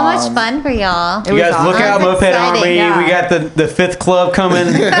was so much fun for y'all. It You was guys look awesome. out, Moped exciting, Army. yeah. We got the fifth club coming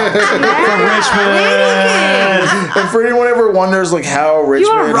from Richmond. And for anyone ever wonders like how You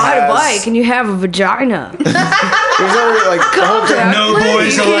Richmond want to ride has, a bike and you have a vagina. there's already, like the whole thing, No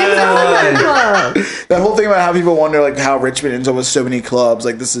boys allowed. that whole thing about how people wonder like how Richmond ends up with so many clubs.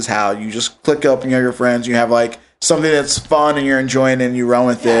 Like this is how you just click up and you have your friends. You have like something that's fun and you're enjoying it and you run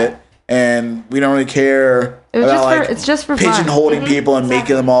with it. And we don't really care It was about just for- like it's just for fun. pigeonholing people and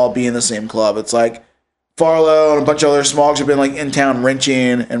making them all be in the same club. It's like Farlow and a bunch of other smogs have been like in town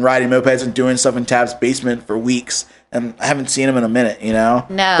wrenching and riding mopeds and doing stuff in Tab's basement for weeks. And I haven't seen him in a minute, you know?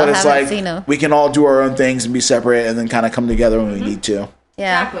 No, but it's haven't like seen him. we can all do our own things and be separate and then kind of come together when we need to.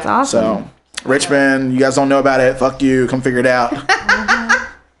 Yeah. It's awesome. So, Richmond, you guys don't know about it. Fuck you. Come figure it out.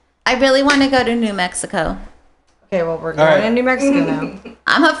 I really want to go to New Mexico. Okay, well, we're going right. to New Mexico now.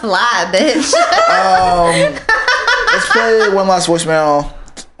 I'm a fly bitch. Let's play one last voicemail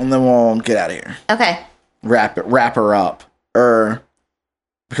and then we'll get out of here. Okay. Wrap her up. Because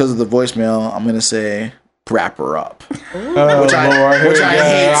of the voicemail, I'm going to say wrap her up. Oh, Lord. which I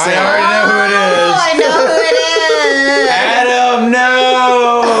hate saying. I already know who it Oh, I know who it is. is. Adam, no.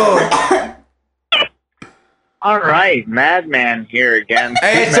 All right, Madman here again.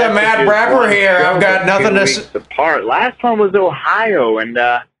 Hey, it's a Matt Brapper here. I've got nothing to Weeks apart. Last one was Ohio, and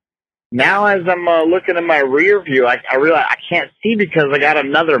now as I'm looking in my rear view, I realize I can't see because I got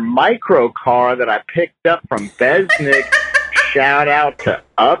another micro car that I picked up from Besnick. Shout out to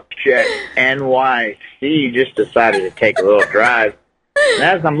Upjet NYC. Just decided to take a little drive. And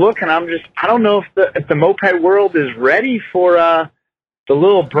as I'm looking, I don't know if the moped world is ready for the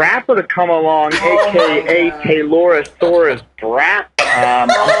little brapper to come along, a.k.a. Taylorasaurus Brap.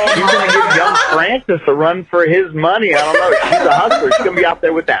 She's going to give young Francis a run for his money. I don't know. She's a hustler. She's going to be out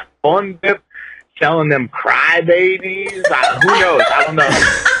there with that fun dip, selling them crybabies. Who knows? I don't know.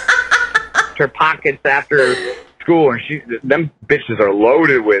 Her pockets after school, and them bitches are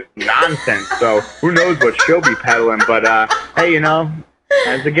loaded with nonsense. So who knows what she'll be peddling? But hey,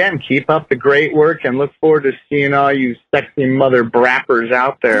 as again, keep up the great work, and look forward to seeing all you sexy mother brappers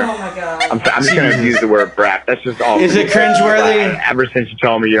out there. Oh my god! I'm just gonna use the word brap. That's just all. Is it cringeworthy? Ever since you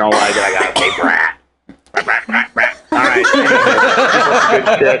told me you don't like it, I gotta say brat. Brat. All right.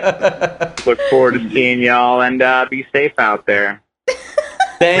 Good shit. Look forward to seeing y'all, and be safe out there.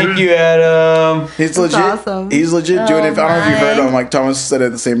 Thank you, Adam. He's legit. awesome. He's legit doing it. I don't know if you heard him. Like Thomas said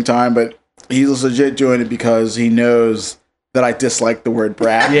at the same time, but he's legit doing it because he knows that I dislike the word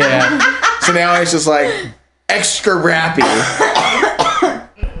brat. Yeah. So now he's just like extra brappy.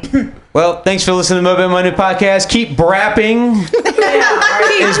 Well, thanks for listening to Moped Monday Podcast. Keep brapping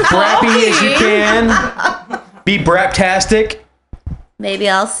as brappy as you can. Be braptastic. Maybe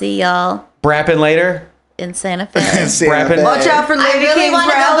I'll see y'all Brapping later. in Santa Fe. Brapping. Watch out for I Lady really King's want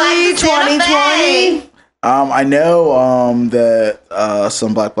to go Rally back to Santa 2020. Fe. I know that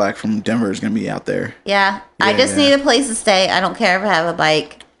some black from Denver is going to be out there. Yeah, I just need a place to stay. I don't care if I have a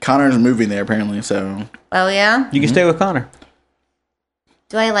bike. Connor's moving there apparently, so Oh yeah? You can stay with Connor.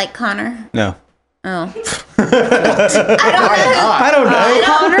 Do I like Connor? No. Oh. I don't know.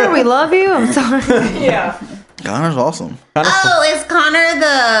 Connor, we love you. I'm sorry. Yeah. Connor's awesome. Oh, is Connor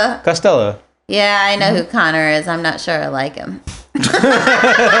the... Costello. Yeah, I know who Connor is. I'm not sure I like him.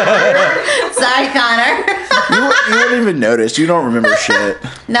 Sorry, Connor. You wouldn't even notice. You don't remember shit.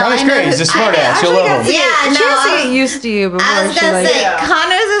 No, Connor's I know great. He's a who- smart ass. You'll love him. Yeah, She has to get no. used to you before I was she gonna like. say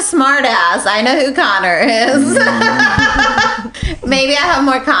Connor's a smart ass. I know who Connor is. Maybe I have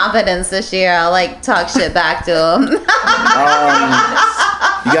more confidence this year. I'll like talk shit back to him.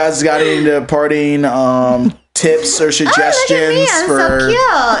 You guys got into partying tips or Oh, suggestions look at me, I'm for? so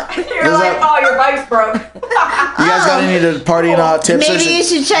cute. You're like, oh, your bike's broke. You guys got any to partying tips? Maybe you or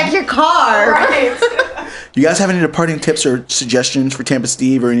should check your car. Right. you guys have any to partying tips or suggestions for Tampa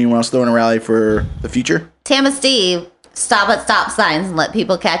Steve or anyone else throwing a rally for the future? Tampa Steve, stop at stop signs and let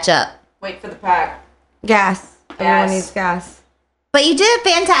people catch up. Wait for the pack. Gas. Everyone Yes. needs gas. But you did a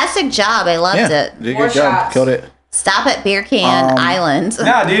fantastic job. I loved it. Did a More good job. shots. Killed it. Stop at Beer Can Island.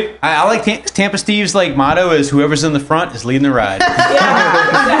 Nah, dude. I like Tampa Steve's like motto is whoever's in the front is leading the ride.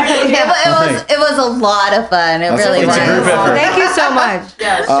 It was a lot of fun. It really it's was. a group effort. Thank you so much.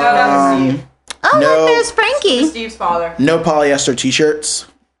 Yeah, shout out to Steve. Oh, No. look, there's Frankie. Steve's father. No polyester t-shirts.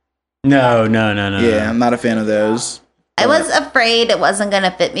 No. Yeah, I'm not a fan of those. I was afraid it wasn't going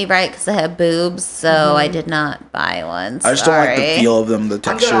to fit me right because I have boobs, so I did not buy one. I just don't like the Sorry. feel of them, the I'm good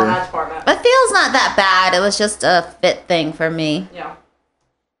on texture. that department. But feel's not that bad. It was just a fit thing for me. Yeah.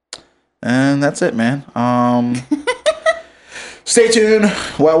 And that's it, man. Stay tuned.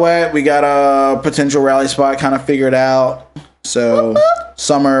 Wet. We got a potential rally spot kind of figured out. So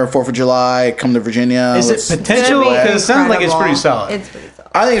summer, 4th of July, come to Virginia. Is it potential? It's gonna be Because it sounds like it's pretty incredible. solid. It's pretty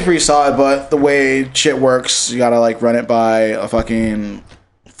solid. I think it's pretty solid, but the way shit works, you gotta like run it by a fucking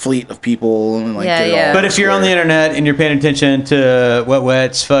fleet of people and like Yeah, get it yeah. all But if you're on the square. internet and you're paying attention to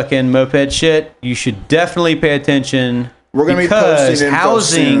Wet's fucking moped shit, you should definitely pay attention. We're gonna be because posting info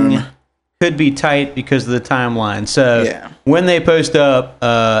housing soon. could be tight because of the timeline. So Yeah. when they post up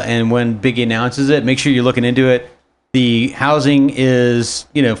and when Biggie announces it, make sure you're looking into it. The housing is,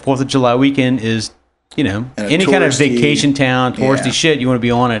 4th of July weekend is, And a any kind of touristy- vacation town, touristy Yeah. shit, you want to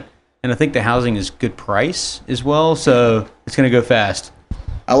be on it. And I think the housing is good price as well, so it's going to go fast.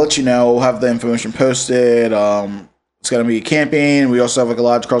 I'll let you know. We'll have the information posted. It's gonna be camping. We also have like a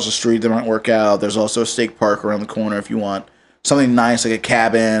lodge across the street that might work out. There's also a steak park around the corner if you want something nice like a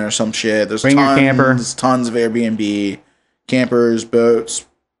cabin or some shit. There's Bring your camper. tons of Airbnb, campers, boats,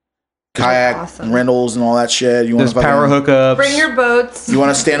 kayak awesome. rentals, and all that shit. You want There's power hookups. Bring your boats. You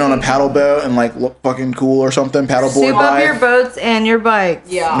want to stand on a paddle boat and like look fucking cool or something? Paddleboard Soup up life. your boats and your bikes.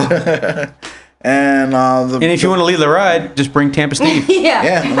 Yeah. And And if you want to lead the ride, just bring Tampa Steve.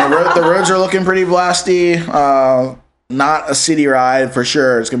 Yeah. the roads are looking pretty blasty. Not a city ride for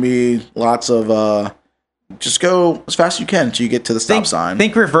sure. It's gonna be lots of just go as fast as you can until you get to the stop sign.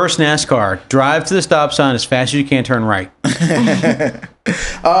 Think reverse NASCAR. Drive to the stop sign as fast as you can, turn right.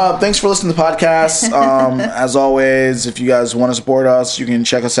 Thanks for listening to the podcast. As always, if you guys want to support us, you can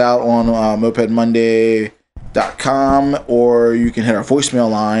check us out on mopedmonday.com or you can hit our voicemail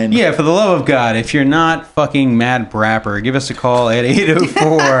line. Yeah, for the love of God, if you're not fucking Mad Brapper, give us a call at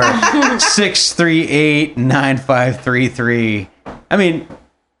 804-638-9533. I mean,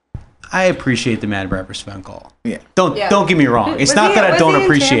 I appreciate the Mad Rappers phone call. Yeah. Don't get me wrong. It's Was not he- that I was don't he in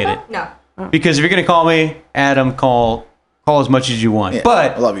appreciate it. Tampa? No. Because if you're gonna call me, Adam, call as much as you want. Yeah,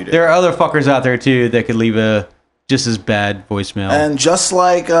 but I love you, dude. there are other fuckers out there too that could leave a just as bad voicemail. And just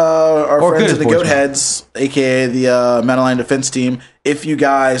like our Or friends good at the voicemail. Goat Heads, aka the Mountain Lion Defense Team, if you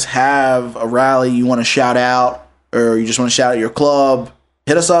guys have a rally you want to shout out, or you just want to shout out your club,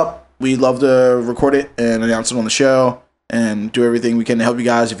 hit us up. We'd love to record it and announce it on the show and do everything we can to help you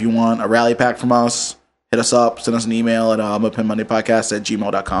guys. If you want a rally pack from us, hit us up. Send us an email at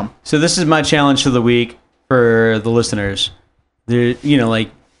mopedmondaypodcast@gmail.com. So this is my challenge for the week for the listeners. There, like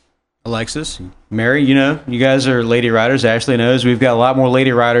Alexis, Mary, you guys are lady riders. Ashley knows we've got a lot more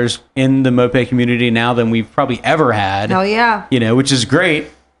lady riders in the moped community now than we've probably ever had. Hell yeah. Which is great.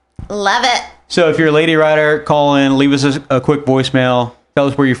 Love it. So if you're a lady rider, call in, leave us a quick voicemail, tell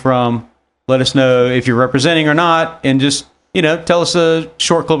us where you're from, let us know if you're representing or not, and just, tell us a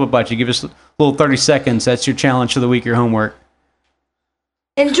short clip about you. Give us a little 30 seconds. That's your challenge for the week, your homework.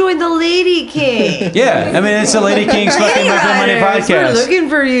 Enjoy the Lady King. Yeah, I mean, it's the Lady King's fucking Moped Monday We're podcast. looking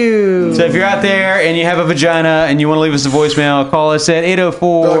for you. So if you're out there and you have a vagina and you want to leave us a voicemail, call us at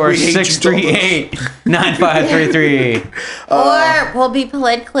 804-638-9533. Or we'll be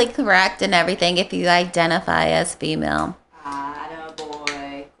politically correct and everything if you identify as female.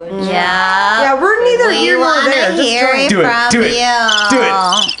 Yeah. Yeah, we're neither We here nor want there. to Just hear join. it Do it, from do it, you. do it.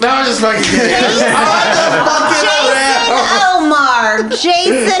 No, I'm just fucking kidding.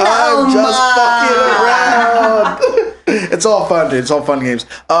 Jason I'm just Omar. fucking around. It's all fun, dude. It's all fun games.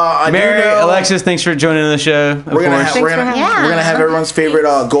 I do Mary, know- Alexis, thanks for joining the show. Of We're gonna course. have, we're gonna, having we're gonna me. have everyone's favorite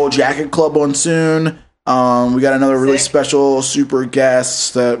Gold Jacket Club on soon. We got another really special super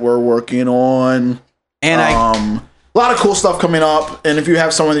guest that we're working on. And A lot of cool stuff coming up. And if you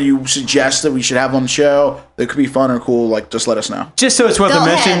have someone that you suggest that we should have on the show that could be fun or cool, just let us know. just so it's worth Go a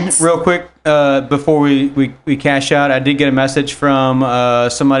mention, ahead. real quick, before we cash out, I did get a message from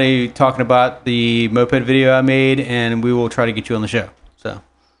somebody talking about the moped video I made, and we will try to get you on the show. So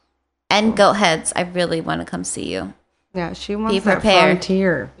And goat heads, I really want to come see you. Yeah, she wants Be that prepared.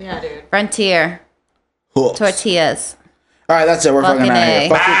 frontier. Yeah, dude. Frontier Hooks. tortillas. All right, that's it. We're fucking Fucking out of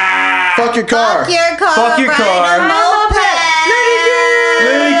here. A. Fuck your car. Fuck your car. Fuck your ride car. a moped.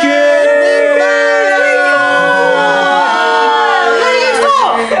 Lady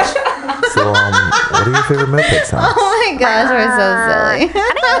So, what are your favorite moped sounds? Oh my gosh, we're so silly.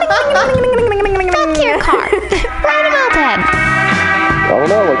 Fuck your car. Ride a moped. I don't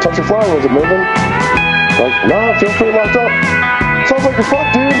know, touch a flower, was it moving? Nah, it feels pretty locked up. Sounds like you're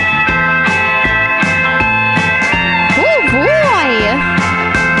fucked, dude. Oh boy.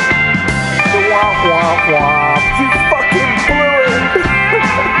 Womp, womp, womp. You